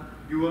death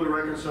you will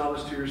reconcile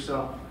us to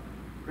yourself.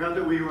 Grant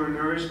that we who are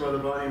nourished by the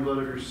body and blood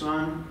of your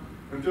Son,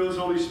 and filled with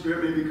the Holy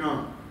Spirit, may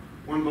become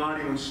one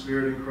body, one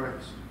spirit in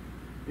Christ.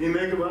 May you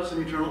make of us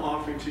an eternal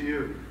offering to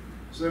you,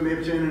 so that we may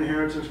obtain an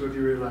inheritance with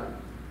your elect.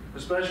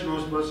 Especially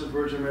most blessed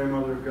Virgin Mary,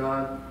 Mother of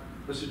God,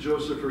 blessed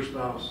Joseph, her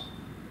spouse,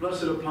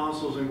 blessed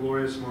apostles and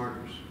glorious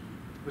martyrs,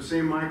 with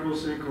St. Michael,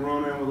 St.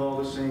 Corona, and with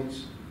all the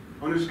saints,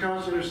 on whose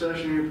constant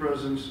intercession in your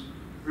presence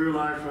we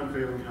rely for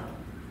unfailing help.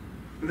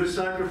 In this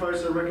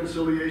sacrifice of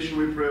reconciliation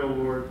we pray, O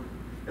Lord,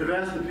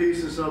 advance the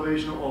peace and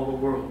salvation of all the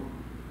world.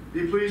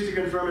 Be pleased to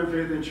confirm in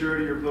faith and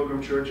charity your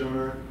pilgrim church on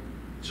earth.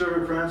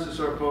 Servant Francis,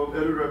 our Pope,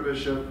 Edward, our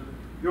Bishop,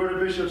 the order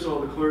of bishops, all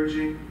the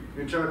clergy,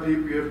 the entire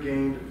people you have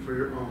gained for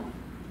your own.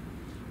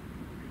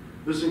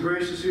 Listen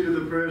graciously to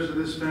the prayers of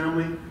this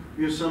family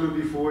you have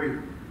summoned before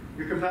you.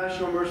 Your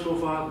compassionate, merciful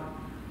Father,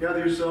 gather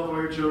yourself all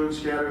your children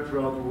scattered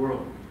throughout the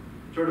world.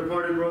 To our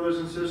departed brothers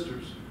and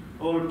sisters,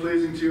 all are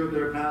pleasing to you at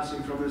their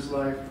passing from this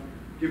life.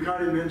 Give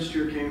kind admittance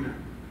to your kingdom.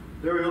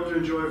 There we hope to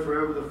enjoy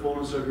forever the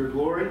fullness of your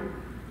glory,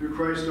 through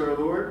Christ our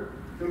Lord,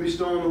 and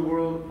bestow on the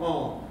world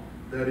all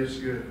that is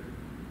good.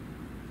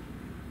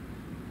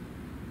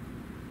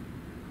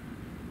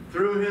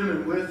 Through him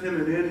and with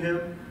him and in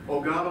him, O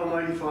God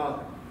Almighty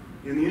Father,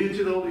 in the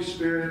unity of the Holy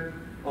Spirit,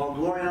 all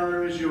glory and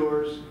honor is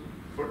yours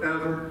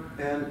forever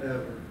and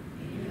ever.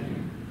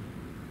 Amen.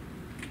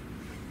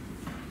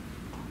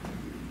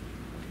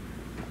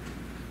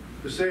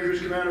 The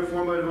Savior's command,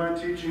 informed by divine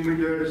teaching, we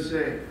dare to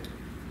say,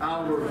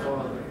 Our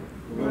Father,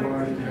 who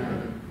art in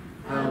heaven,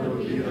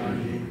 hallowed be thy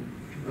name.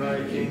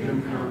 Thy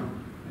kingdom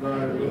come,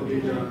 thy will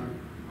be done,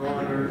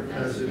 on earth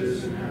as it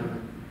is in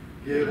heaven.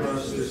 Give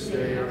us this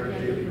day our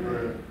daily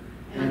bread,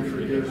 and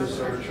forgive us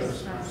our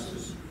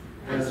trespasses,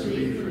 as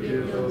we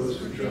forgive those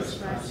who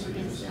trespass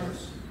against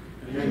us.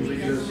 And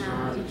lead us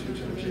not into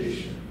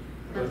temptation,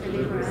 but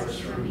deliver us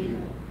from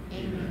evil.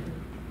 Amen.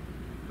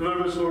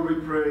 Deliver us, Lord,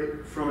 we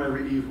pray, from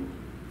every evil.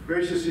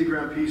 Graciously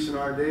grant peace in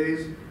our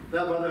days,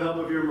 that by the help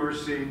of your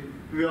mercy,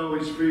 we be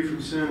always free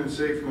from sin and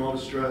safe from all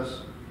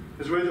distress,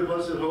 as we wait the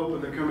blessed hope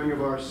and the coming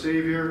of our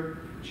Savior,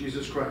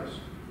 Jesus Christ.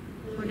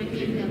 For the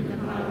kingdom, the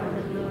power, and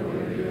the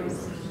glory are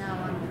yours,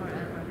 now and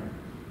forever.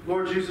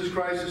 Lord Jesus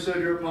Christ, who said to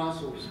your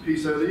apostles,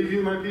 Peace I leave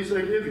you, my peace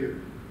I give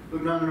you.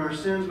 Look not on our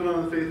sins, but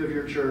on the faith of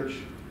your church.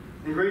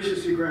 And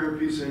graciously grant her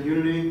peace and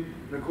unity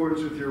in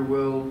accordance with your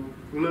will,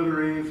 who live and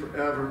reign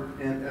forever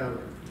and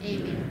ever.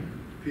 Amen.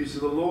 Peace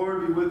of the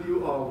Lord be with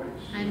you always.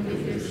 And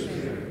with your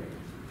spirit.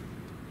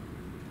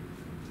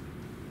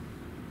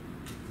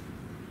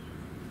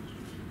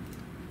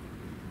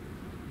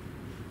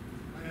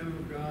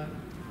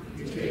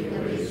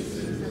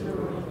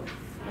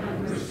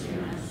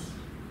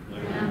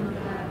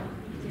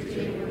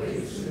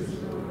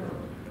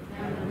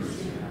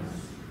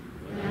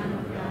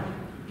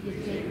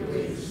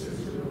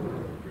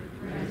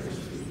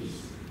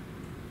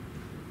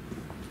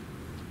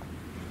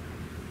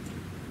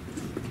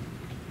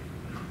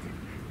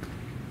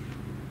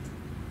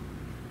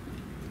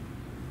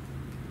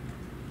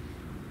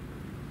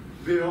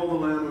 Behold the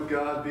Lamb of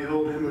God,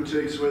 behold him who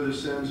takes away the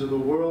sins of the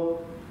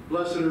world.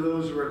 Blessed are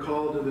those who are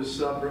called to the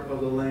supper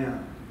of the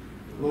Lamb.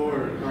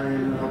 Lord, I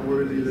am not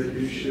worthy that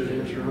you should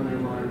enter under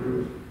my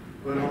roof,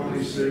 but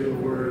only say the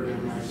word,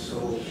 and my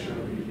soul shall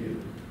be healed.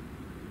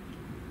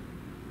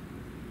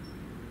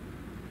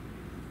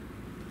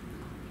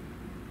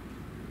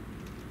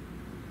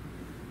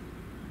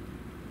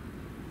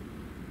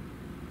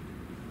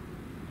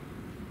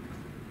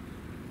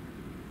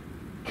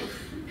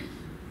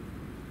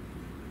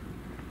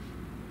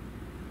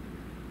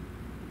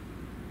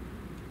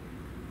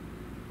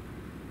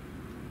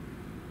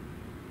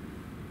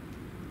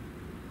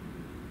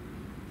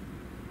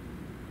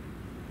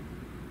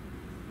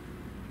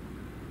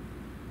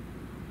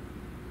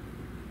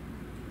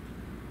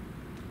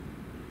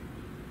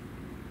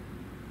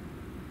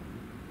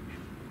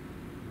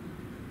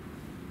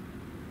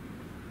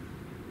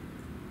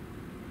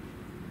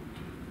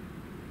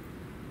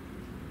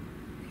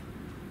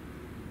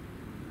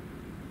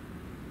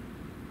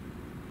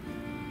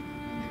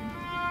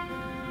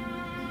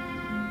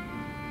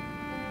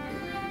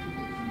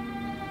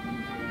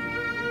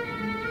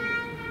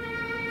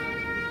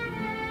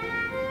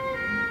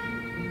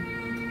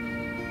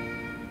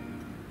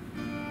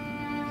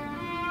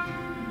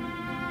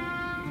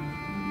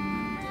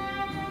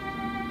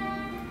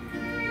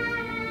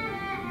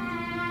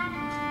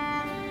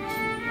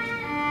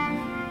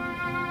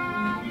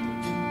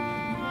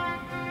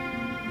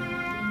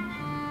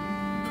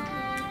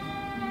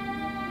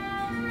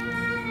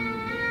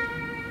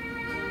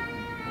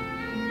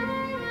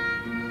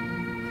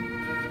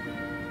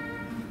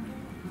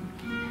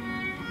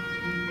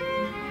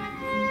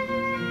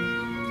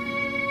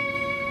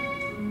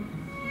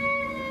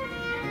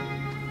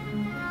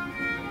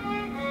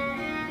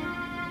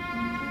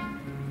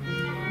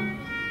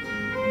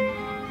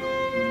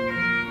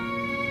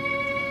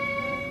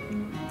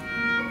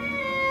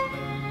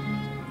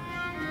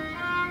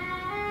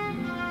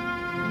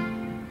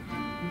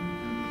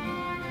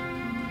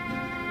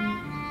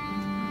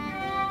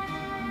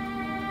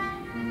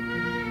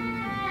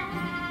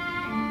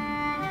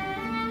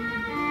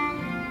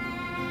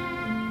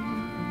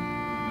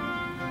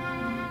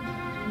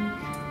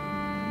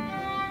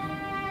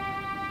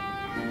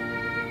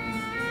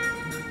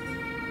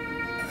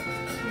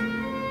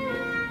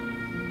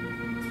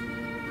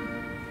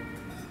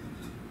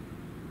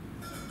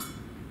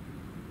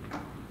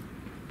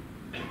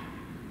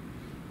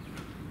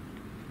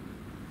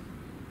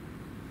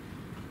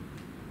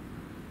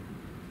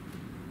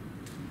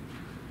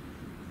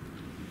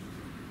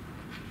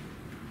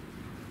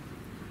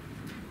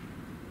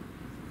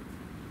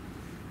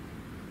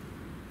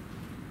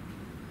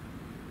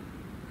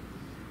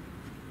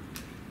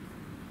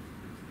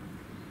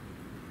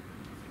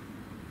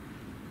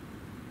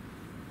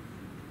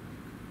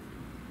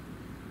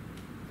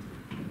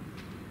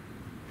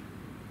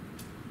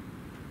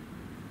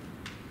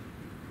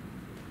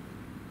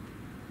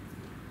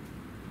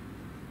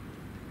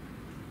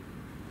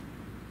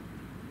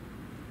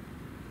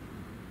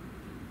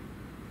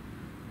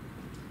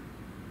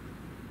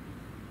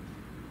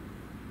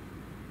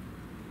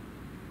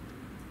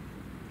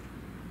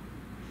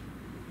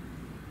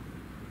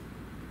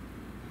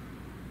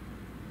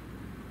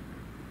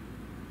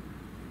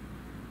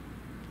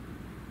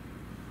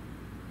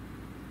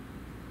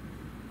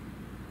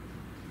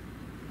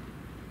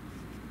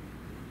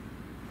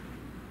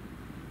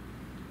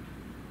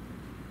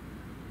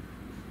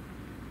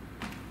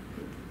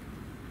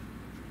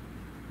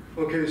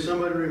 Okay,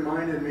 somebody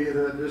reminded me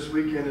that this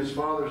weekend is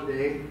Father's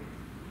Day.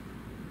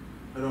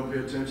 I don't pay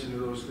attention to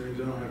those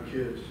things. I don't have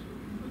kids.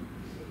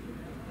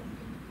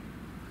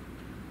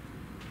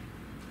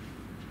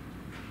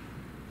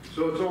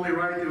 So it's only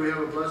right that we have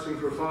a blessing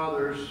for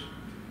fathers,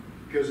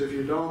 because if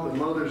you don't, the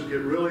mothers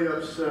get really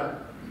upset.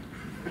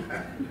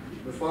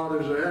 The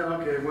fathers are, yeah,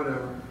 okay,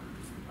 whatever.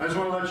 I just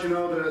want to let you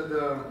know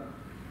that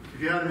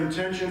if you had an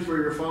intention for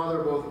your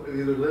father, both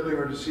either living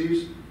or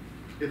deceased,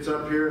 it's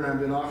up here, and I've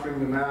been offering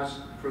the Mass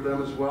for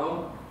them as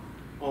well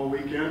all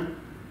weekend.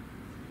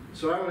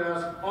 So I would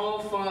ask all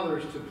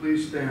fathers to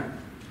please stand.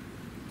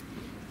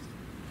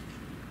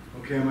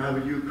 Okay, I'm going to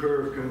have a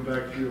U-curve coming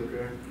back to you,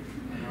 okay?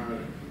 All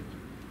right.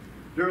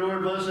 Dear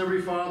Lord, bless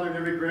every father and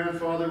every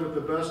grandfather with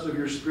the best of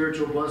your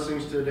spiritual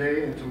blessings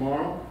today and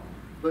tomorrow.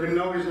 Let him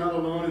know he's not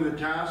alone in the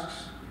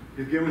tasks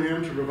you've given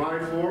him to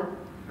provide for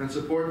and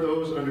support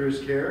those under his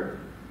care.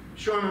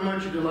 Show him how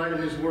much you delight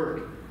in his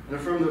work and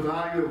affirm the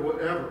value of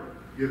whatever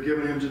you've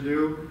given him to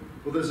do,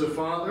 both as a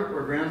father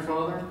or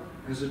grandfather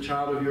and as a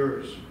child of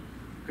yours.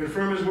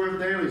 Confirm his worth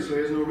daily so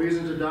he has no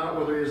reason to doubt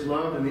whether he is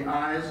loved in the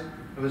eyes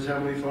of his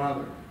Heavenly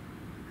Father.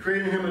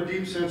 Create in him a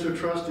deep sense of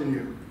trust in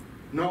you,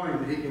 knowing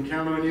that he can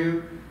count on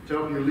you to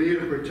help you lead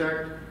and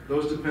protect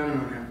those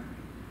dependent on him.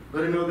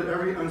 Let him know that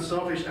every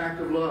unselfish act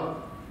of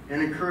love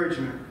and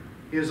encouragement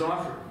he has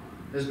offered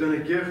has been a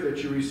gift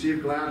that you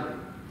receive gladly.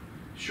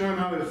 Show him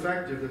how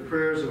effective the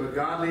prayers of a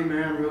godly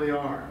man really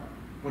are,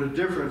 what a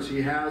difference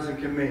he has and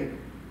can make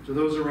to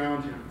those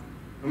around him,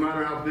 no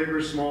matter how big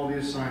or small the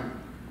assignment.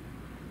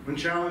 When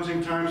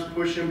challenging times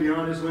push him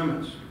beyond his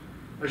limits,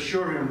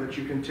 assure him that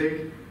you can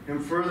take him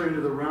further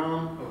into the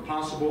realm of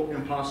possible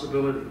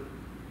impossibility.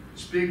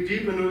 Speak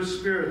deep into his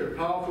spirit the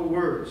powerful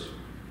words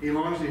he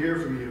longs to hear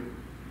from you,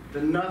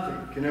 that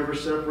nothing can ever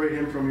separate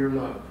him from your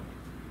love.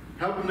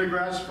 Help him to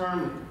grasp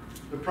firmly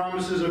the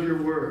promises of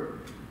your word,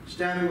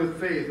 standing with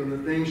faith on the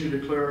things you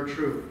declare are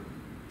true.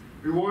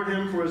 Reward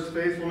him for his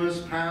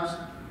faithfulness past,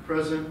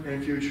 present,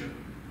 and future,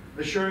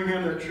 assuring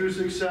him that true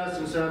success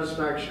and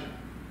satisfaction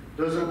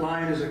doesn't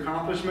lie in his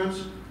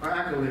accomplishments or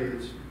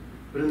accolades,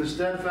 but in the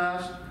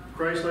steadfast,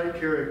 Christ-like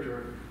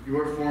character you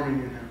are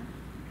forming in him.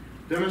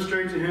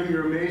 Demonstrate to him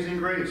your amazing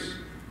grace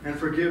and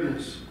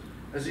forgiveness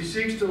as he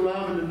seeks to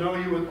love and to know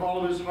you with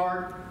all of his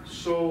heart,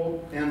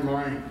 soul, and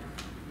mind.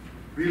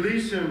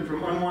 Release him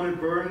from unwanted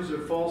burdens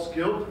of false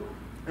guilt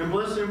and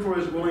bless him for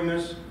his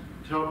willingness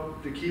to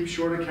help to keep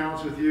short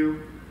accounts with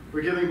you,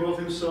 forgiving both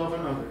himself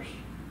and others.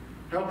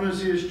 Help him to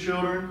see his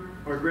children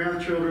or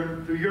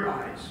grandchildren through your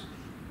eyes,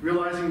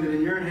 realizing that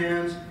in your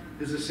hands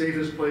is the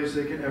safest place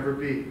they can ever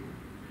be.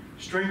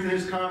 Strengthen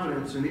his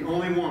confidence in the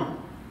only one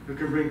who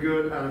can bring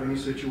good out of any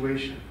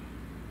situation.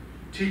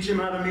 Teach him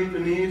how to meet the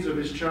needs of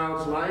his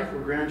child's life or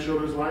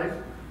grandchildren's life,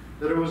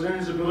 that it was in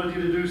his ability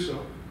to do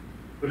so,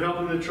 but help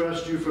him to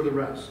trust you for the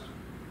rest.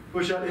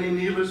 Push out any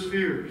needless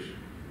fears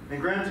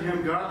and grant to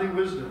him godly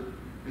wisdom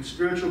and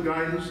spiritual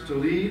guidance to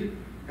lead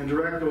and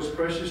direct those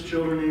precious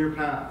children in your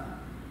path,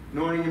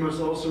 knowing you must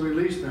also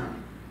release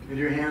them into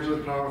your hands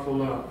with powerful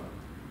love.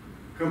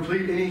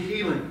 Complete any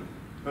healing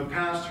of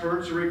past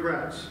hurts or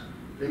regrets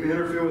that may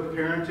interfere with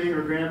parenting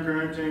or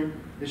grandparenting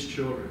his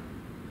children.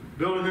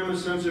 Build in him a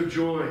sense of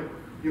joy,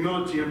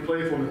 humility, and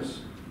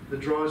playfulness that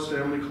draws his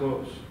family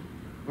close.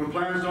 When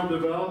plans don't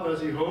develop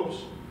as he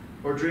hopes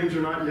or dreams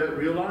are not yet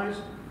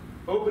realized,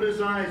 open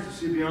his eyes to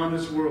see beyond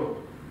this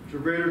world to a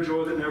greater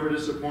joy that never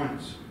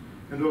disappoints,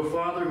 and to a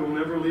Father who will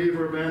never leave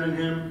or abandon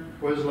him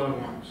or his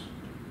loved ones.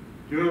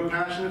 Give him a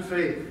passionate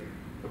faith,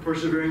 a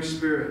persevering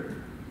spirit,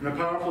 and a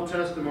powerful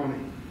testimony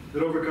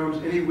that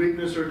overcomes any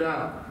weakness or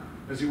doubt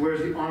as he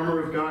wears the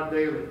armor of God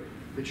daily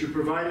that you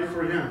provided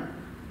for him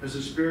as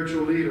a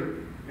spiritual leader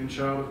and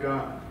child of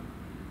God.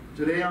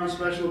 Today, on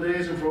special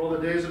days and for all the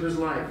days of his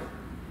life,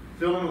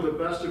 fill him with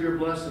the best of your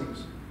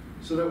blessings,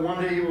 so that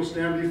one day he will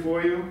stand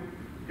before you,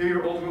 hear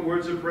your ultimate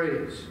words of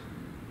praise.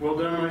 Well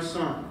done, my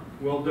son,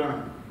 well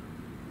done.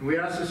 And we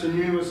ask this in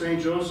union with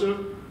St. Joseph,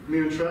 whom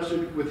you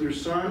entrusted with your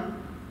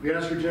son. We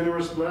ask for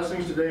generous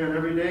blessings today on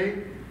every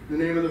day. In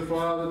the name of the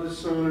Father, the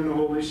Son, and the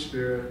Holy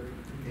Spirit.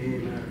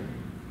 Amen.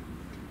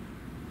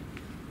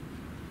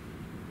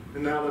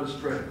 And now let us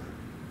pray.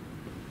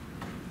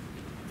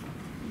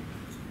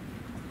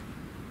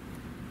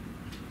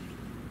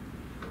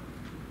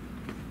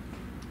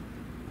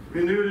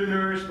 Renewed and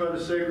nourished by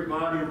the sacred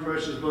body and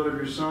precious blood of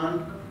your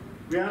Son,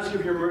 we ask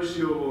of your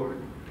mercy, O Lord,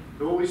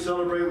 that what we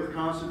celebrate with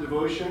constant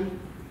devotion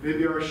may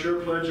be our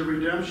sure pledge of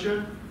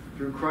redemption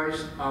through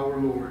Christ our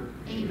Lord.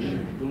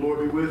 Amen. The Lord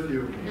be with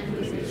you. And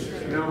with your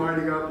spirit. May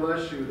Almighty God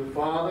bless you, the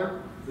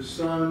Father, the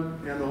Son,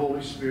 and the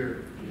Holy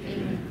Spirit.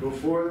 Amen. Go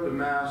forth, the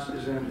Mass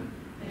is ended.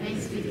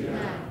 Thanks be to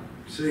God.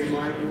 Saint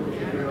Michael,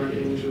 the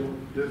Archangel,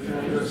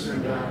 defend us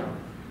in battle.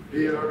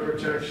 Be our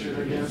protection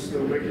against the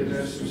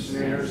wickedness and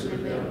snares of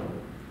the devil.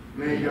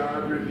 May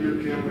God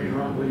rebuke him, we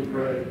humbly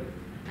pray.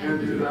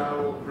 And do thou,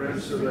 O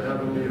Prince of the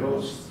heavenly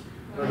hosts,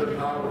 by the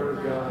power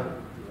of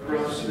God,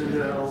 thrust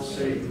into hell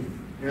Satan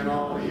and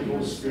all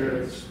evil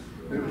spirits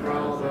who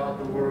prowl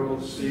about the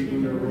world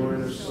seeking the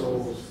ruin of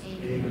souls.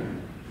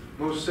 Amen.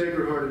 Most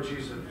Sacred Heart of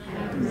Jesus.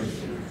 Have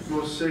mercy.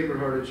 Most Sacred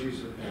Heart of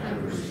Jesus.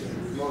 Have mercy.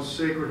 Most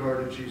Sacred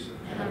Heart of Jesus.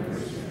 Have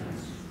mercy.